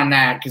us in on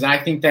that, because I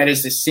think that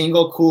is the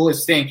single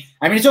coolest thing.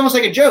 I mean, it's almost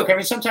like a joke. I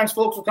mean, sometimes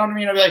folks will come to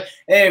me and they'll be like,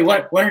 "Hey,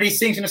 when are these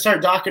things going to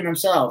start docking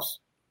themselves?"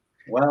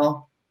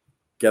 Well,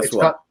 guess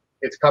what?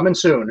 It's coming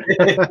soon.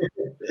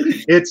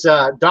 It's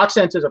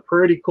DocSense is a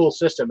pretty cool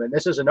system, and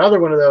this is another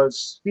one of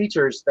those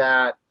features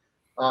that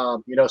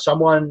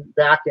someone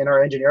back in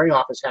our engineering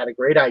office had a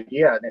great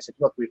idea, and they said,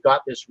 "Look, we've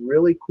got this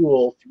really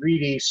cool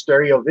 3D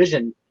stereo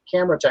vision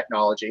camera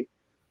technology.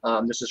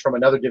 This is from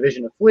another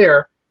division of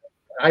FLIR.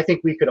 I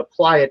think we could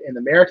apply it in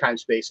the maritime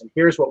space, and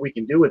here's what we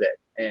can do with it."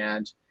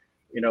 And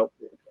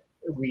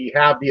we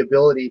have the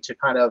ability to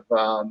kind of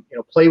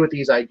play with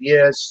these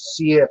ideas,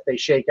 see if they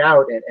shake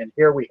out, and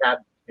here we had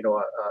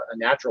a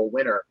natural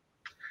winner.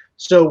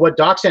 So what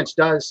DocSense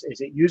does is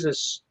it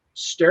uses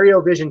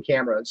stereo vision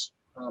cameras.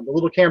 The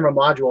little camera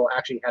module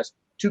actually has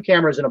 2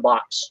 cameras in a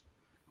box.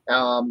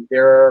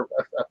 They're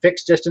a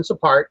fixed distance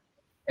apart,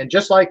 and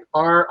just like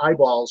our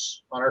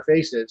eyeballs on our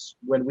faces,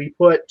 when we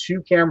put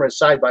 2 cameras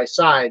side by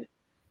side,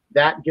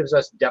 that gives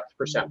us depth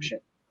perception.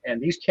 And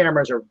these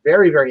cameras are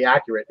very, very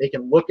accurate. They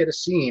can look at a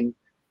scene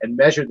and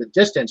measure the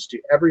distance to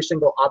every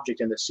single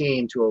object in the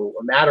scene to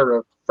a matter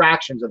of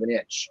fractions of an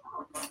inch.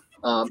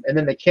 And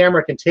then the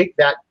camera can take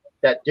that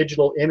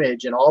digital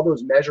image and all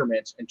those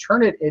measurements and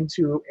turn it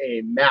into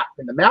a map.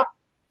 And the map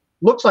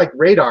looks like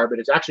radar, but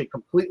it's actually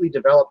completely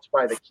developed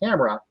by the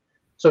camera.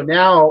 So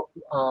now,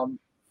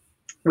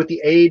 with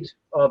the aid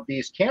of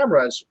these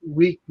cameras,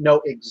 we know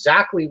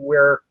exactly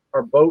where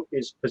our boat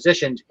is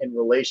positioned in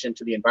relation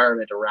to the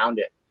environment around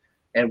it.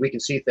 And we can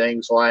see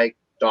things like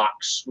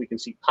docks, we can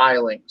see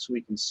pilings,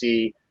 we can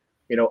see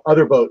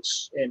other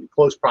boats in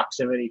close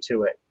proximity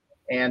to it.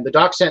 And the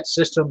DocSense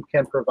system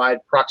can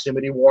provide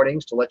proximity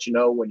warnings to let you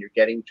know when you're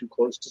getting too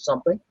close to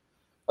something.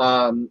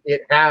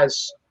 It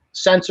has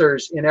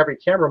sensors in every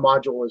camera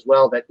module as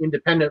well that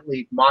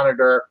independently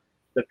monitor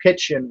the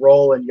pitch and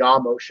roll and yaw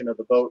motion of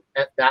the boat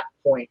at that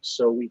point.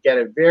 So we get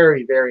a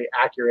very, very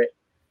accurate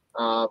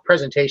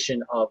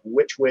presentation of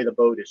which way the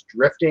boat is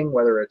drifting,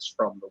 whether it's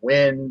from the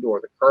wind or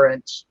the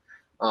currents,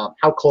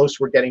 how close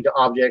we're getting to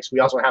objects. We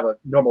also have a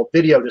normal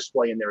video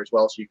display in there as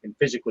well, so you can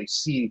physically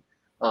see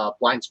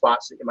blind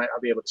spots that you might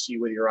not be able to see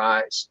with your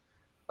eyes.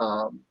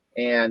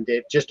 And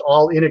it just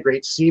all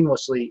integrates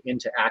seamlessly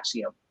into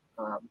Axiom.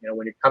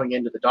 When you're coming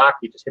into the dock,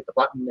 you just hit the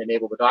button,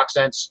 enable the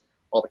DocSense,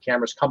 all the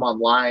cameras come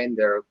online,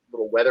 their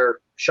little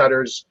weather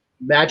shutters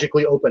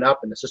magically open up,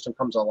 and the system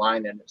comes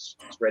online and it's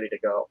ready to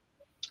go.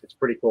 It's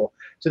pretty cool.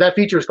 So that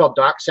feature is called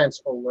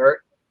DocSense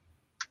Alert,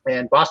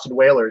 and Boston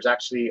Whaler is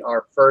actually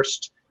our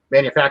first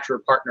manufacturer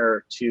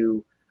partner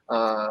to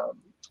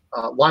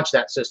launch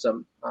that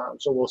system.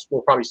 So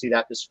we'll probably see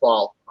that this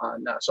fall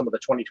on some of the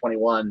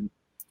 2021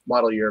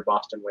 model year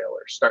Boston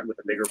Whalers, starting with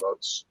the bigger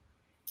boats.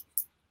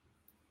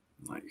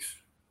 Nice.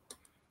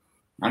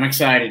 I'm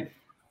excited.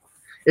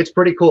 It's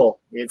pretty cool.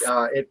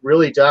 It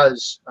really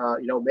does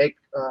make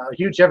a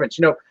huge difference.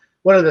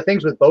 One of the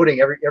things with boating,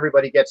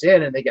 everybody gets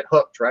in and they get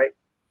hooked, right?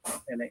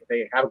 And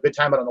they have a good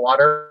time out on the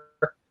water,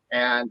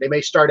 and they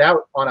may start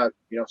out on a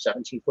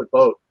 17-foot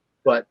boat,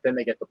 but then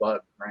they get the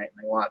bug, right?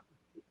 And they want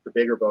the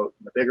bigger boat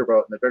and the bigger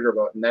boat and the bigger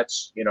boat. And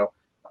that's,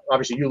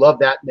 obviously you love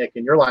that, Nick,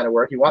 in your line of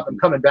work. You want them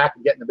coming back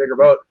and getting the bigger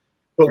boat.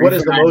 But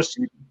what's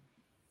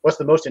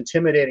the most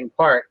intimidating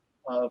part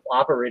of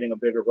operating a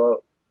bigger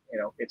boat?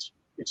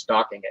 It's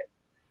docking it.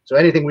 So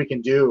anything we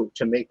can do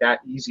to make that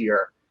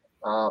easier,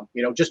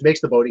 just makes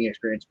the boating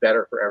experience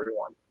better for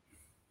everyone.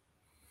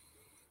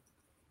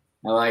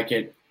 I like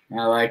it.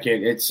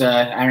 It's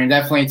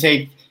definitely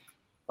take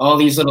all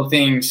these little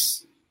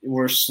things.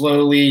 We're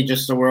slowly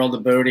just the world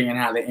of boating and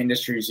how the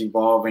industry is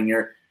evolving.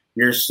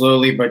 You're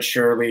slowly but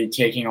surely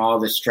taking all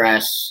the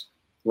stress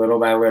little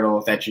by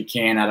little that you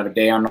can out of a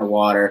day on the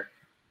water.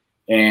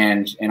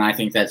 And I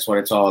think that's what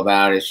it's all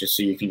about. It's just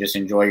so you can just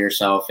enjoy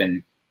yourself.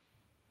 And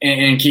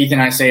Keith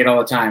and I say it all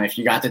the time. If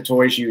you got the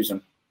toys, use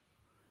them.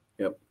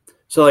 Yep.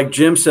 So like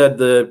Jim said,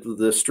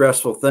 the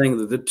stressful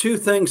thing, the 2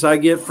 things I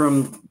get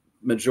from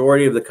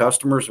majority of the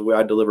customers who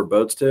I deliver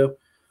boats to,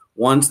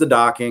 one's the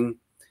docking,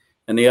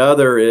 and the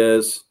other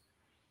is,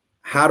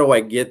 how do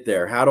I get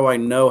there? How do I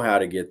know how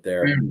to get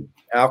there?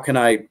 How can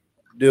I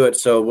do it?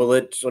 So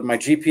my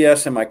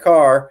GPS in my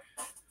car,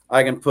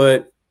 I can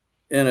put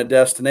in a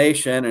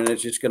destination and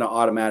it's just going to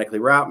automatically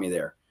route me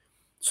there.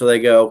 So they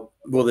go,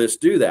 will this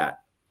do that?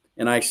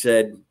 And I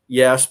said,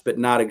 yes, but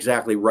not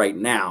exactly right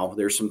now.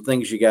 There's some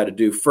things you got to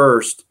do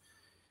first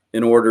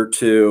in order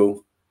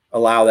to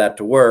allow that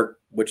to work,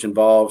 which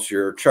involves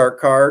your chart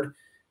card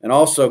and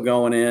also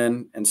going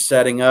in and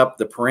setting up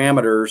the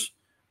parameters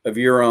of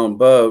your own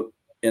boat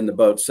in the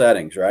boat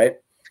settings, right?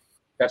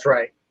 That's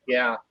right.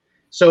 Yeah.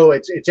 So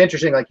it's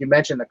interesting, like you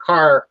mentioned, the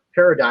car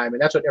paradigm,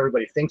 and that's what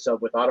everybody thinks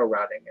of with auto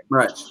routing, and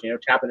right. Just,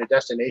 tap in a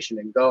destination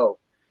and go.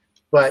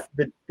 But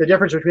the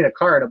difference between a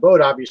car and a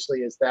boat,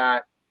 obviously, is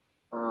that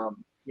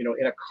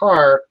In a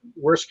car,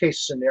 worst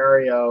case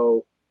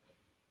scenario,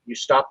 you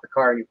stop the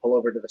car and you pull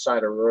over to the side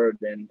of the road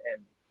and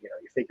you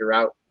figure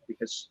out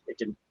because it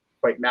didn't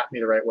quite map me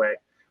the right way.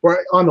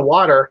 Where on the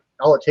water,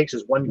 all it takes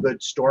is one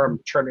good storm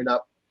churning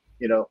up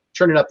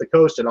the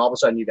coast, and all of a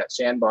sudden you've got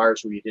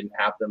sandbars where you didn't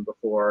have them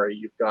before.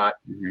 You've got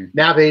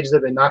nav aids that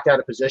have been knocked out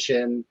of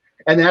position.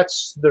 And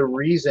that's the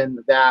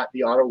reason that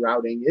the auto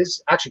routing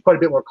is actually quite a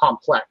bit more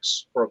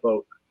complex for a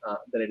boat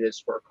than it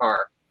is for a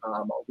car.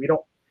 We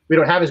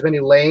don't have as many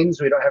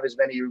lanes. We don't have as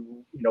many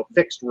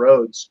fixed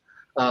roads,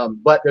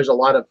 but there's a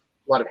lot of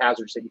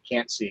hazards that you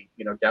can't see.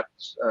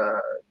 Depths,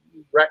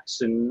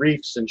 wrecks and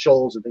reefs and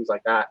shoals and things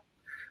like that.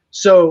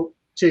 So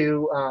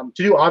to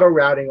do auto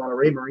routing on a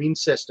Raymarine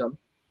system,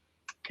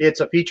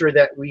 it's a feature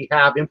that we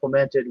have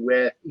implemented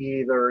with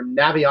either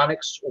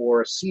Navionics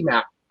or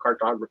CMAP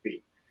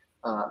cartography.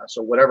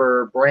 So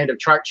whatever brand of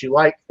charts you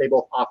like, they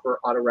both offer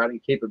auto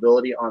routing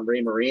capability on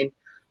Raymarine.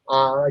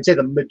 I'd say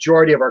the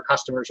majority of our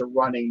customers are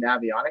running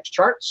Navionics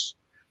charts.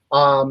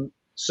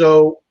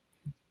 So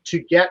to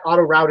get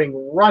auto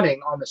routing running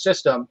on the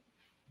system,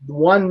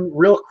 one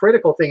real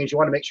critical thing is you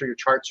want to make sure your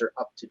charts are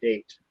up to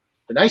date.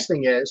 The nice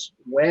thing is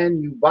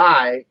when you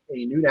buy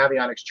a new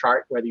Navionics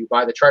chart, whether you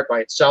buy the chart by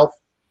itself,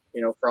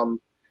 from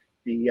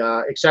the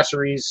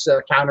accessories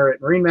counter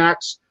at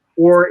MarineMax,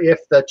 or if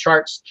the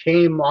charts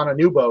came on a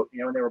new boat,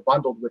 and they were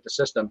bundled with the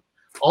system,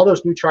 all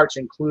those new charts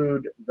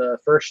include the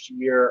first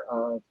year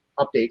of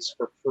updates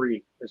for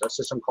free. There's a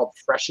system called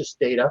Freshest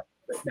Data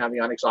that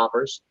Navionics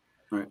offers.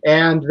 Right.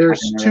 And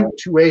there's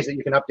two ways that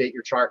you can update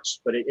your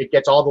charts, but it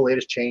gets all the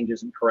latest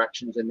changes and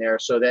corrections in there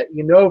so that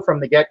from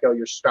the get-go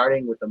you're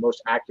starting with the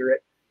most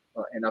accurate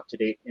and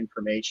up-to-date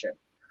information.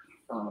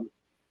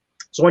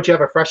 So once you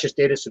have a Freshest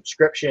Data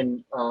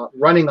subscription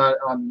running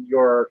on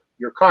your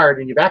card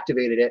and you've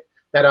activated it,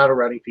 that auto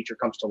routing feature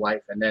comes to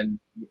life, and then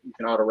you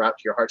can auto route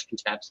to your heart's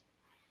content.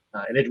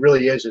 And it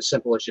really is as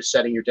simple as just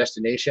setting your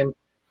destination.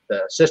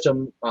 The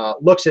system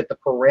looks at the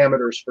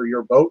parameters for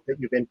your boat that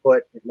you've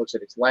input. It looks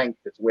at its length,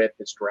 its width,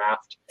 its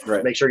draft.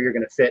 Right. Make sure you're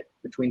going to fit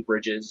between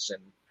bridges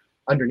and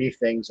underneath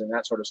things and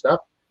that sort of stuff.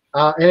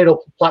 And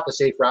it'll plot the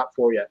safe route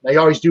for you. Now, you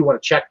always do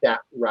want to check that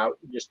route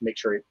just to make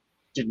sure it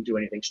didn't do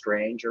anything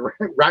strange or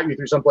route you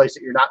through some place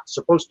that you're not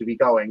supposed to be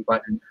going.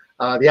 But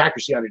the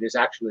accuracy on it is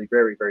actually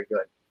very, very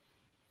good.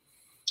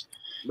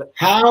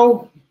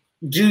 How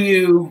do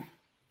you,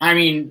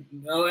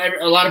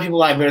 a lot of people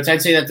like boats.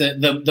 I'd say that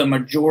the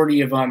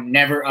majority of them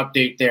never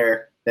update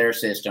their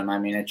system.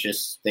 It's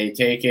just, they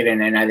take it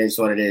and then that is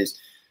what it is.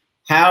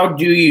 How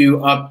do you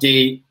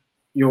update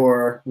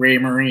your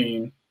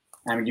Raymarine?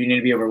 Do you need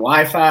to be over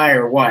Wi-Fi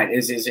or what?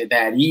 Is it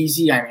that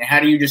easy? How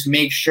do you just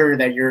make sure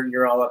that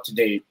you're all up to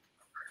date?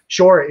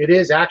 Sure, it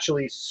is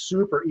actually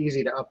super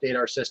easy to update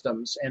our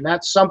systems. And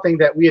that's something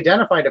that we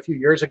identified a few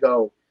years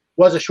ago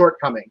was a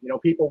shortcoming.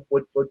 People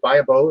would buy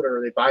a boat or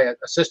they'd buy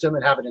a system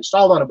and have it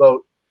installed on a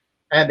boat,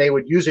 and they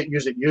would use it,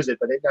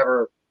 but they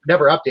never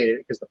updated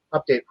it because the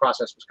update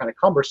process was kind of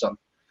cumbersome.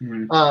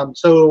 Mm-hmm.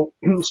 So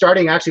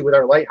starting actually with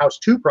our Lighthouse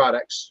 2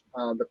 products,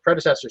 the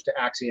predecessors to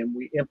Axiom,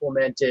 we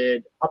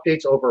implemented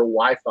updates over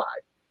Wi-Fi.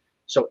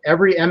 So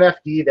every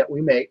MFD that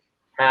we make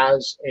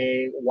has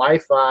a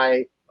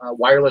Wi-Fi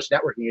wireless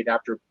networking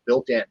adapter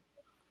built in.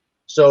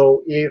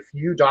 So if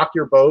you dock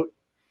your boat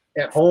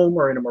at home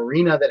or in a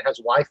marina that has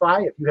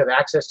Wi-Fi, if you have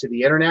access to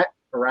the internet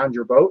around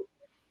your boat,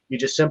 you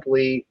just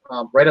simply,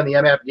 right on the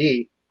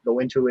MFD, go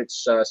into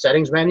its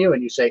settings menu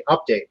and you say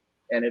update,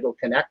 and it'll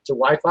connect to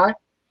Wi-Fi.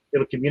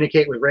 It'll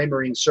communicate with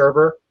Raymarine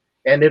server,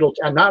 and it'll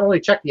not only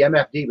check the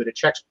MFD, but it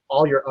checks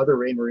all your other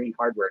Raymarine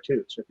hardware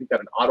too. So if you've got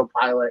an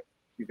autopilot,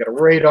 you've got a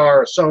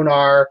radar, a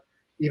sonar,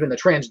 even the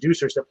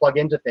transducers that plug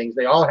into things,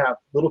 they all have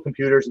little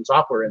computers and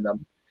software in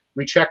them.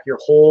 We check your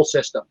whole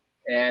system,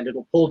 and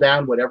it'll pull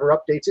down whatever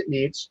updates it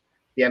needs.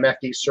 The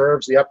MFD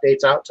serves the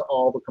updates out to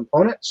all the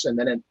components, and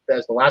then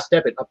as the last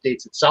step, it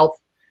updates itself.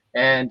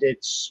 And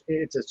it's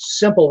a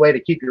simple way to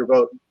keep your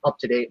boat up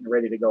to date and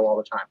ready to go all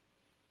the time.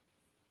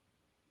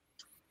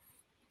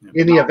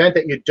 In the event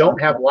that you don't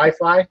have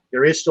Wi-Fi,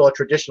 there is still a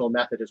traditional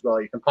method as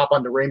well. You can pop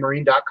onto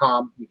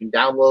raymarine.com. You can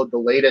download the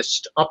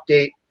latest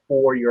update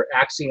for your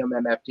Axiom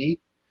MFD,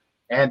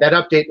 and that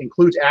update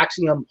includes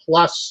Axiom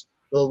plus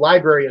the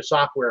library of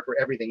software for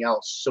everything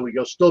else. So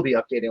you'll still be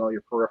updating all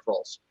your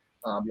peripherals.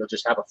 You'll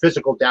just have a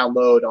physical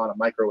download on a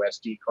micro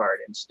SD card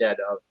instead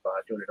of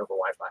doing it over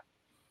Wi-Fi.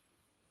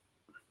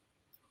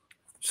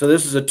 So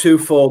this is a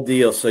twofold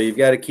deal. So you've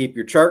got to keep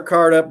your chart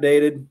card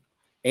updated,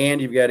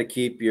 and you've got to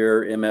keep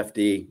your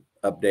MFD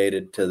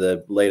updated to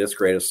the latest,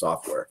 greatest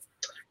software.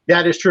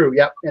 That is true,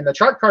 yep. And the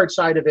chart card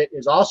side of it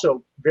is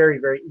also very,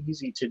 very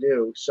easy to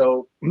do.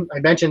 So I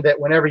mentioned that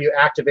whenever you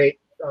activate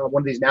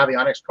one of these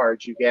Navionics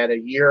cards, you get a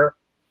year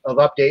of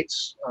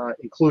updates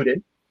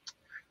included.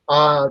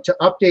 To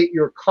update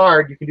your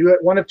card, you can do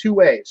it one of two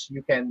ways.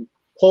 You can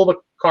pull the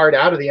card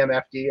out of the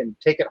MFD and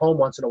take it home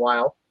once in a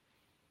while,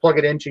 plug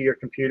it into your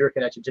computer,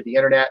 connect it to the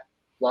internet,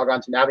 log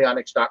on to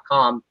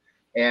navionics.com,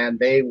 and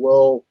they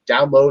will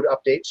download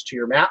updates to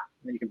your map,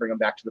 and then you can bring them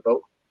back to the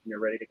boat when you're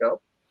ready to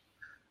go.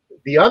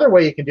 The other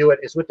way you can do it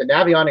is with the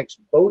Navionics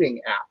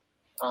boating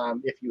app.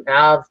 If you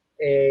have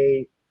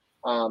a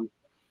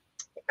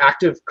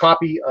active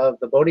copy of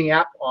the boating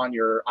app on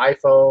your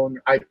iPhone,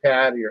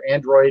 iPad, or your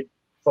Android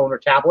phone or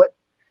tablet,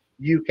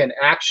 you can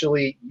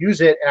actually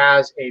use it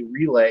as a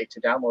relay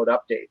to download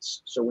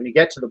updates. So when you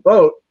get to the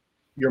boat,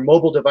 your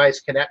mobile device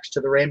connects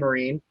to the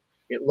Raymarine.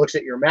 It looks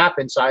at your map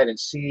inside and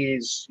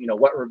sees,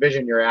 what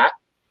revision you're at,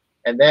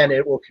 and then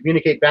it will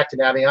communicate back to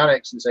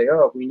Navionics and say,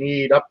 "Oh, we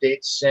need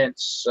updates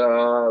since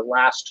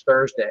last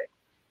Thursday,"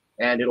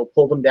 and it'll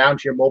pull them down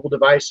to your mobile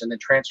device and then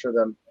transfer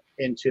them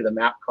into the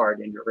map card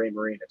in your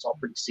Raymarine. It's all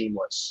pretty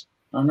seamless.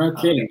 I'm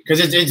not kidding, because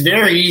it's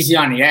very easy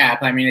on the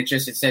app. I mean, it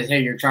says, "Hey,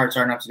 your charts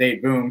aren't up to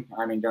date." Boom.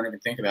 I mean, don't even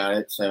think about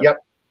it. So.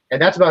 Yep.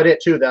 And that's about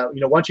it too.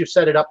 Once you've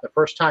set it up the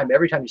first time,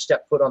 every time you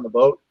step foot on the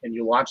boat and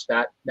you launch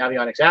that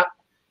Navionics app,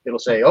 it'll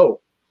say, "Oh,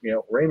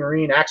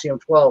 Raymarine Axiom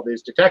 12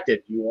 is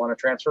detected. Do you want to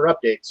transfer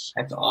updates?"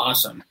 That's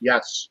awesome.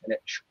 Yes, and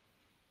it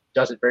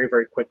does it very,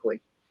 very quickly.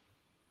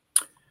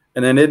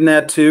 And then isn't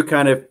that too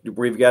kind of,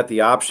 we've got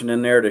the option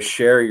in there to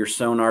share your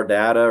sonar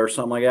data or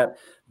something like that?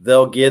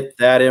 They'll get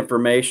that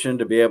information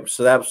to be able,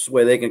 so that's the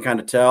way they can kind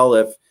of tell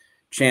if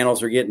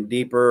channels are getting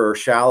deeper or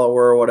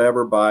shallower or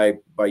whatever by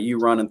you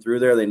running through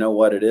there. They know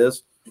what it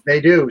is.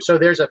 They do. So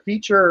there's a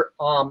feature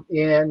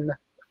in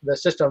the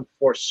system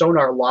for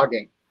sonar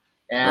logging.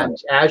 And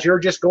as you're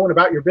just going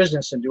about your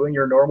business and doing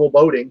your normal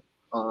boating,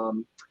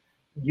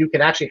 you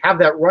can actually have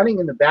that running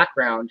in the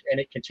background, and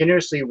it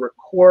continuously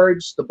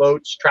records the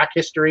boat's track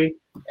history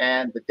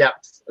and the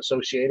depth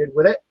associated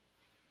with it.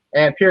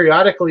 And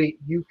periodically,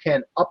 you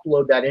can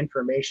upload that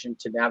information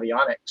to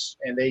Navionics,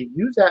 and they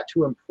use that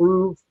to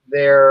improve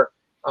their,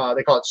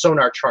 they call it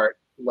sonar chart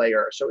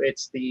layer. So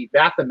it's the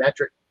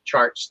bathymetric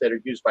charts that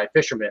are used by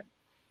fishermen.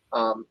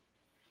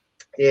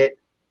 It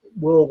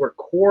will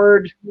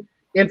record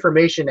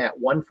information at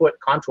 1 foot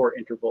contour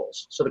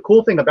intervals. So the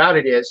cool thing about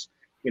it is,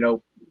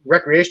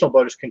 recreational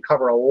boaters can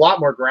cover a lot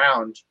more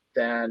ground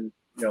than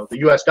the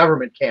U.S.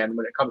 government can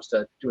when it comes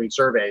to doing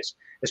surveys,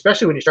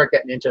 especially when you start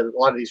getting into a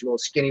lot of these real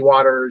skinny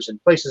waters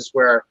and places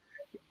where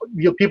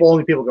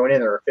only people going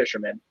in there are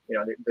fishermen.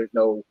 There's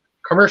no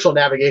commercial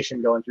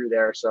navigation going through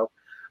there. So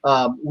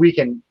we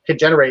can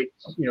generate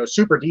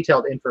super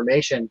detailed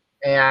information,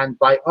 and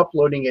by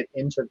uploading it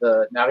into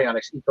the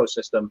Navionics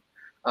ecosystem,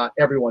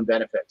 everyone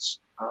benefits.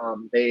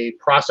 They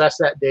process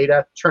that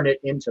data, turn it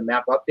into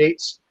map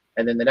updates,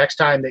 and then the next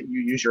time that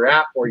you use your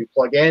app or you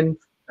plug in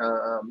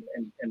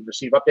and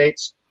receive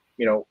updates,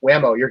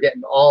 whammo, you're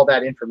getting all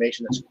that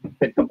information that's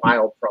been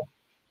compiled from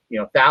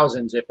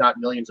thousands, if not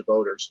millions of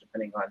boaters,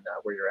 depending on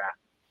where you're at.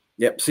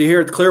 Yep. See,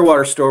 here at the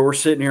Clearwater store, we're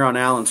sitting here on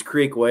Allen's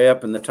Creek, way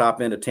up in the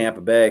top end of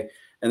Tampa Bay,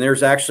 and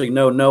there's actually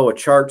no NOAA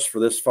charts for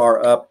this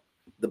far up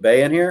the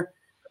bay in here.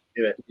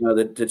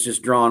 That's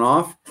just drawn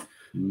off.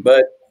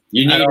 But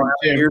you need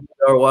years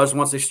ago it was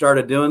once they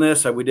started doing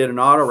this, we did an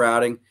auto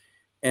routing,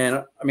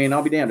 and I mean,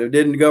 I'll be damned, it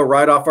didn't go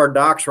right off our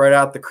docks, right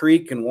out the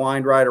creek, and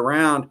wind right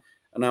around.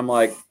 And I'm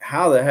like,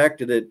 how the heck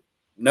did it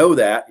know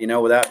that?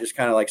 Without just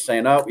kind of like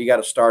saying, "Oh, you got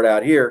to start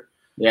out here."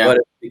 Yeah. But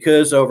it's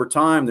because over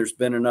time there's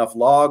been enough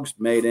logs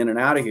made in and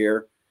out of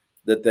here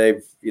that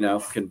they've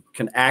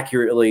can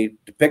accurately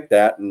depict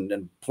that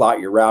and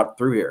plot your route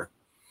through here.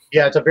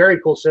 Yeah, it's a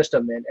very cool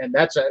system, and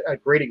that's a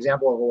great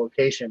example of a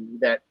location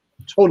that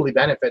totally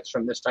benefits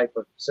from this type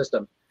of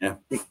system. Yeah.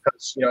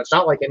 Because it's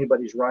not like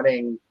anybody's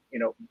running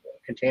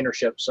container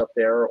ships up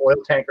there or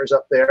oil tankers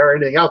up there or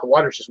anything else. The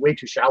water's just way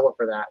too shallow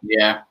for that.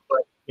 Yeah.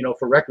 But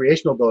for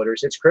recreational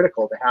boaters, it's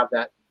critical to have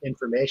that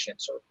information.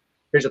 So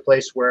here's a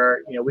place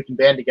where we can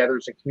band together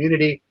as a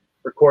community,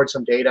 record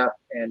some data,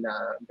 and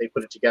they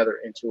put it together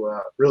into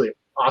a really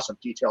awesome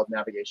detailed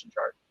navigation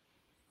chart.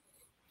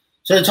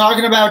 So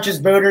talking about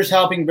just boaters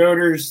helping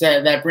boaters,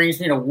 that brings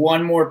me to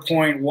one more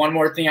point, one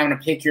more thing I'm going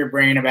to pick your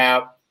brain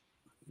about.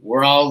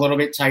 We're all a little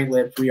bit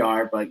tight-lipped, we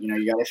are, but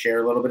you got to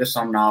share a little bit of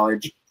some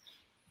knowledge.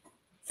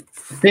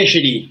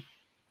 Fishity.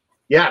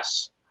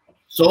 Yes.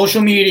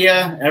 Social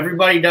media,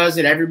 everybody does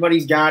it,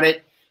 everybody's got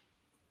it.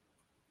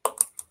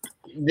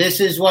 This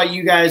is what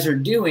you guys are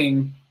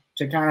doing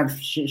to kind of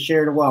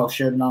share the wealth,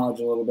 share the knowledge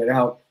a little bit,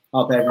 help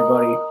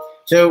everybody.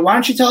 So why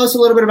don't you tell us a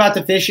little bit about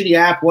the Fishity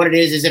app? What it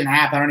is? Is it an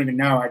app? I don't even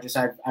know.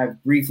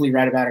 I've briefly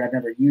read about it. I've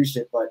never used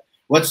it, but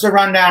what's the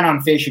rundown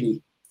on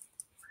Fishity?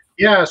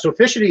 Yeah, so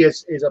Fishity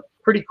is a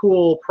pretty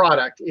cool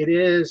product. It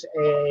is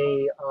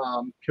a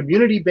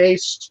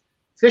community-based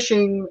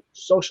fishing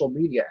social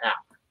media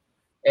app.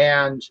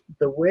 And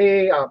the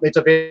way it's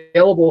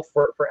available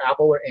for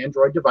Apple or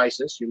Android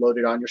devices, you load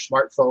it on your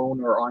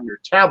smartphone or on your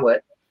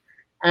tablet.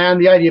 And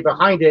the idea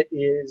behind it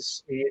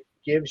is it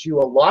gives you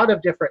a lot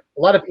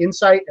of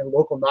insight and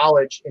local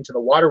knowledge into the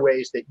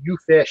waterways that you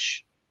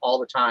fish all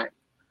the time.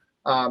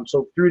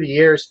 So through the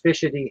years,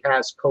 Fishity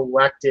has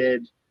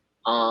collected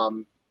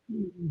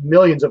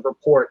millions of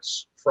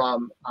reports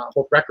from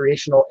both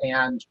recreational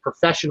and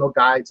professional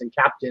guides and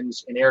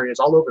captains in areas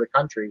all over the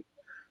country.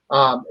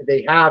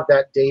 They have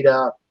that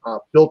data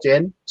built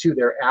in to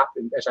their app,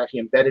 and it's actually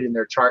embedded in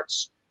their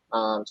charts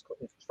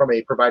from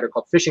a provider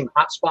called Fishing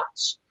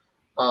Hotspots.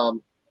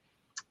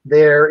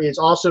 There is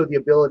also the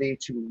ability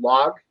to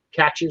log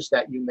catches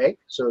that you make.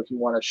 So if you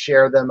want to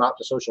share them out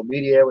to social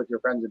media with your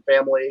friends and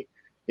family,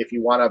 if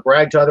you want to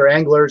brag to other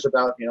anglers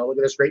about, look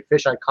at this great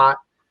fish I caught,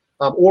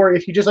 or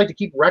if you just like to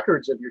keep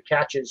records of your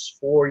catches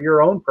for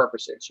your own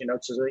purposes, so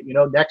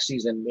that, next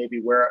season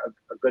maybe where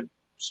a good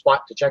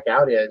spot to check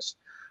out is.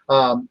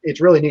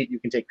 It's really neat. You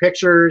can take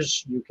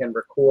pictures, you can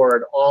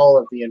record all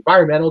of the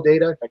environmental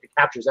data. In fact, it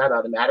captures that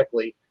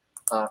automatically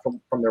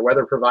from their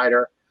weather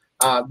provider.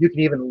 You can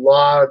even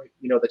log,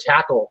 the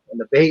tackle and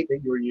the bait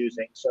that you were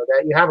using, so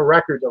that you have a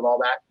record of all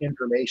that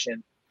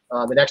information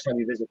the next time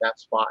you visit that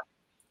spot.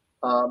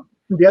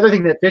 The other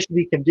thing that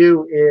Fishity can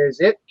do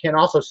is it can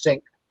also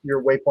sync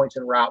your waypoints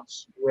and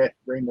routes with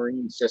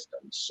Raymarine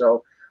systems.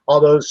 So all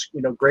those,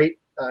 great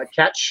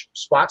catch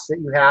spots that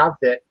you have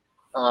that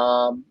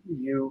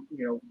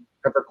you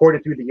have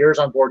recorded through the years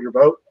on board your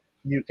boat,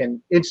 you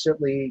can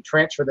instantly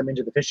transfer them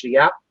into the Fishity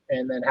app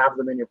and then have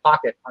them in your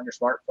pocket on your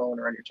smartphone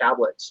or on your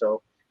tablet.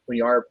 So when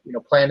you are,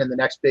 planning the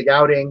next big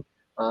outing,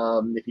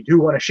 if you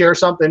do want to share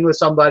something with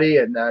somebody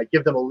and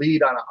give them a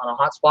lead on a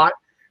hot spot,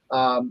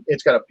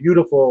 it's got a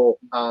beautiful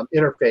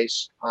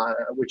interface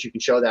which you can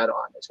show that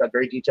on. It's got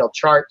very detailed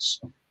charts.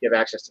 You have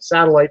access to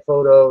satellite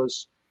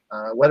photos,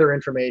 weather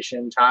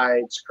information,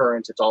 tides,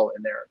 currents. It's all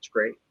in there. It's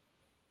great.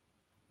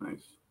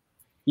 Nice.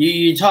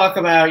 You talk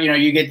about,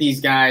 you get these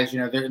guys,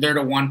 they're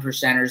the one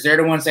percenters. They're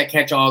the ones that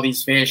catch all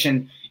these fish,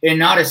 and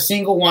not a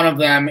single one of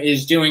them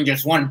is doing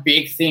just one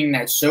big thing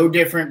that's so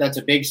different, that's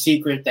a big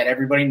secret that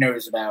everybody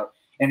knows about.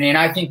 And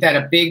I think that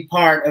a big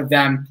part of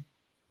them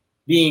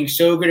being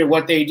so good at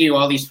what they do,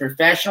 all these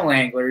professional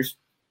anglers,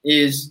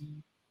 is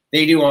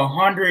they do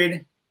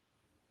 100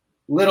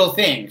 little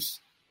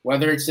things,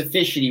 whether it's the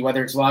Fishity,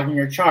 whether it's logging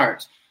your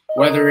charts,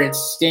 whether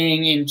it's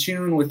staying in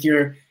tune with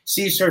your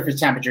sea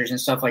surface temperatures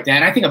and stuff like that.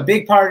 And I think a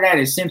big part of that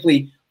is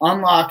simply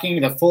unlocking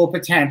the full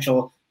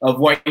potential of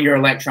what your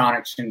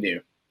electronics can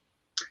do.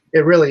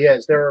 It really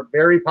is. They're a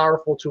very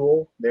powerful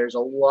tool. There's a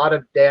lot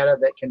of data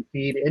that can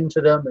feed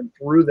into them and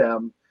through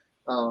them.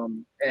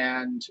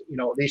 And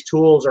these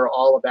tools are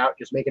all about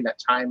just making that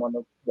time on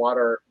the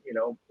water,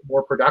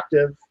 more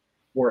productive,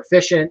 more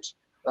efficient,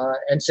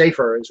 and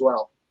safer as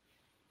well.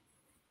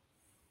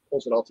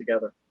 Pulls it all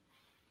together.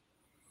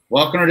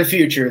 Welcome to the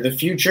future. The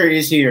future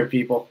is here,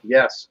 people.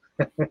 Yes.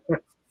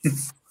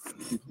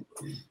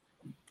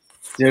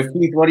 So,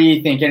 Keith, what do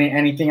you think?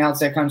 Anything else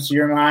that comes to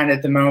your mind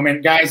at the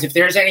moment? Guys, if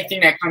there's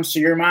anything that comes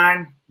to your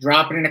mind,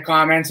 drop it in the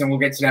comments, and we'll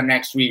get to them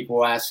next week.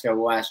 We'll ask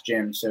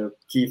Jim. So,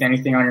 Keith,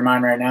 anything on your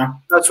mind right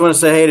now? I just want to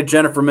say hey to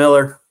Jennifer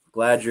Miller.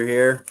 Glad you're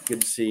here.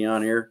 Good to see you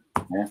on here.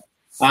 Yeah.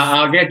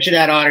 I'll get you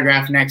that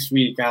autograph next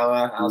week.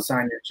 I'll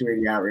sign your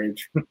 280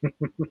 outrage.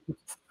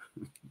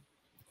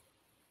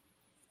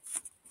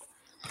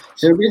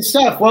 So good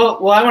stuff.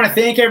 Well, I want to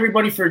thank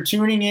everybody for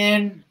tuning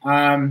in.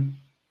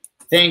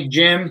 Thank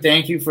Jim.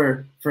 Thank you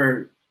for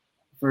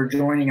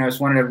joining us.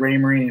 One of the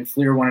Raymarine and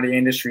FLIR, one of the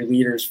industry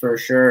leaders for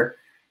sure.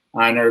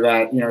 I know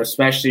that,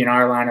 especially in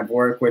our line of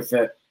work with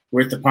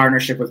the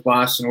partnership with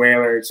Boston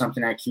Whaler, it's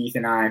something that Keith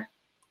and I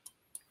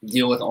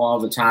deal with all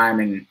the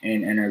time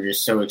and are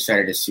just so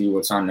excited to see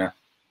what's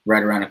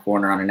right around the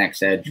corner on the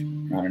next edge,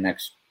 on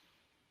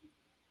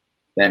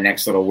that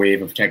next little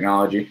wave of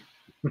technology.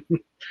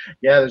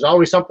 Yeah, there's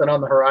always something on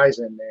the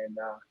horizon, and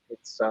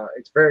it's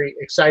very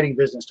exciting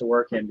business to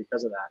work in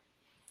because of that.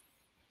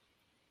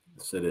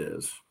 Yes, it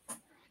is.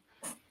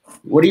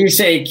 What do you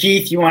say,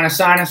 Keith? You want to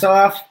sign us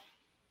off?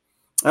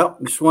 Oh,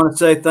 I just want to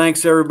say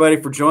thanks, everybody,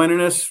 for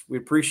joining us. We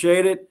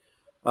appreciate it.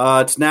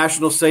 It's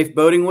National Safe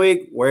Boating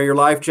Week. Wear your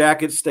life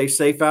jackets. Stay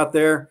safe out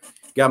there.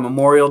 Got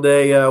Memorial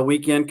Day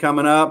weekend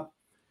coming up.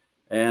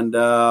 And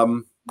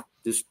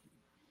just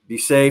be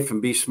safe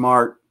and be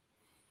smart.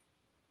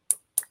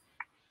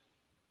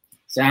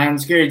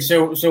 Sounds good.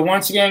 So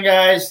once again,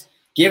 guys,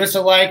 give us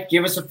a like,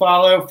 give us a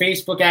follow.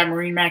 Facebook at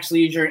MarineMax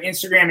Leisure,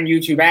 Instagram and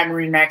YouTube at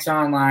MarineMax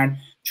Online,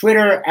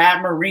 Twitter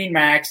at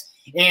MarineMax,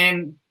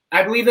 and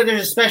I believe that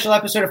there's a special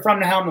episode of From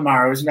the Helm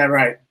tomorrow. Isn't that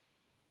right?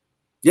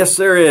 Yes,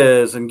 there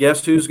is. And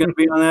guess who's going to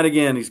be on that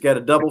again? He's got a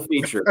double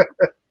feature.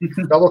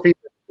 Double feature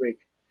this week.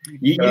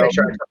 Make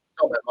sure I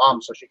tell my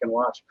mom so she can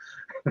watch.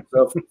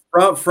 So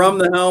from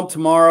the Helm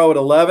tomorrow at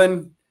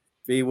 11,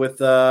 be with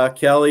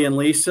Kelly and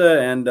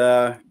Lisa and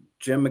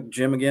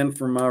Jim again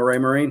from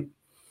Raymarine.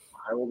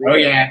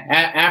 Yeah.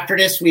 After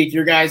this week,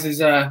 your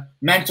guys'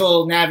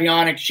 mental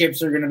navionic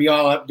ships are going to be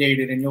all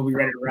updated, and you'll be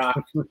ready to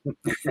rock.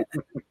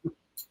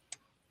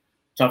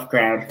 Tough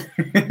crowd.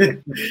 All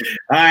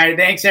right.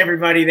 Thanks,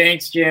 everybody.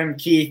 Thanks, Jim.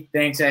 Keith,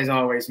 thanks as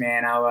always,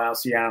 man. I'll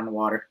see you out on the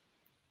water.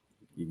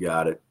 You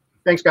got it.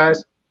 Thanks,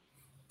 guys.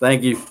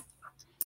 Thank you.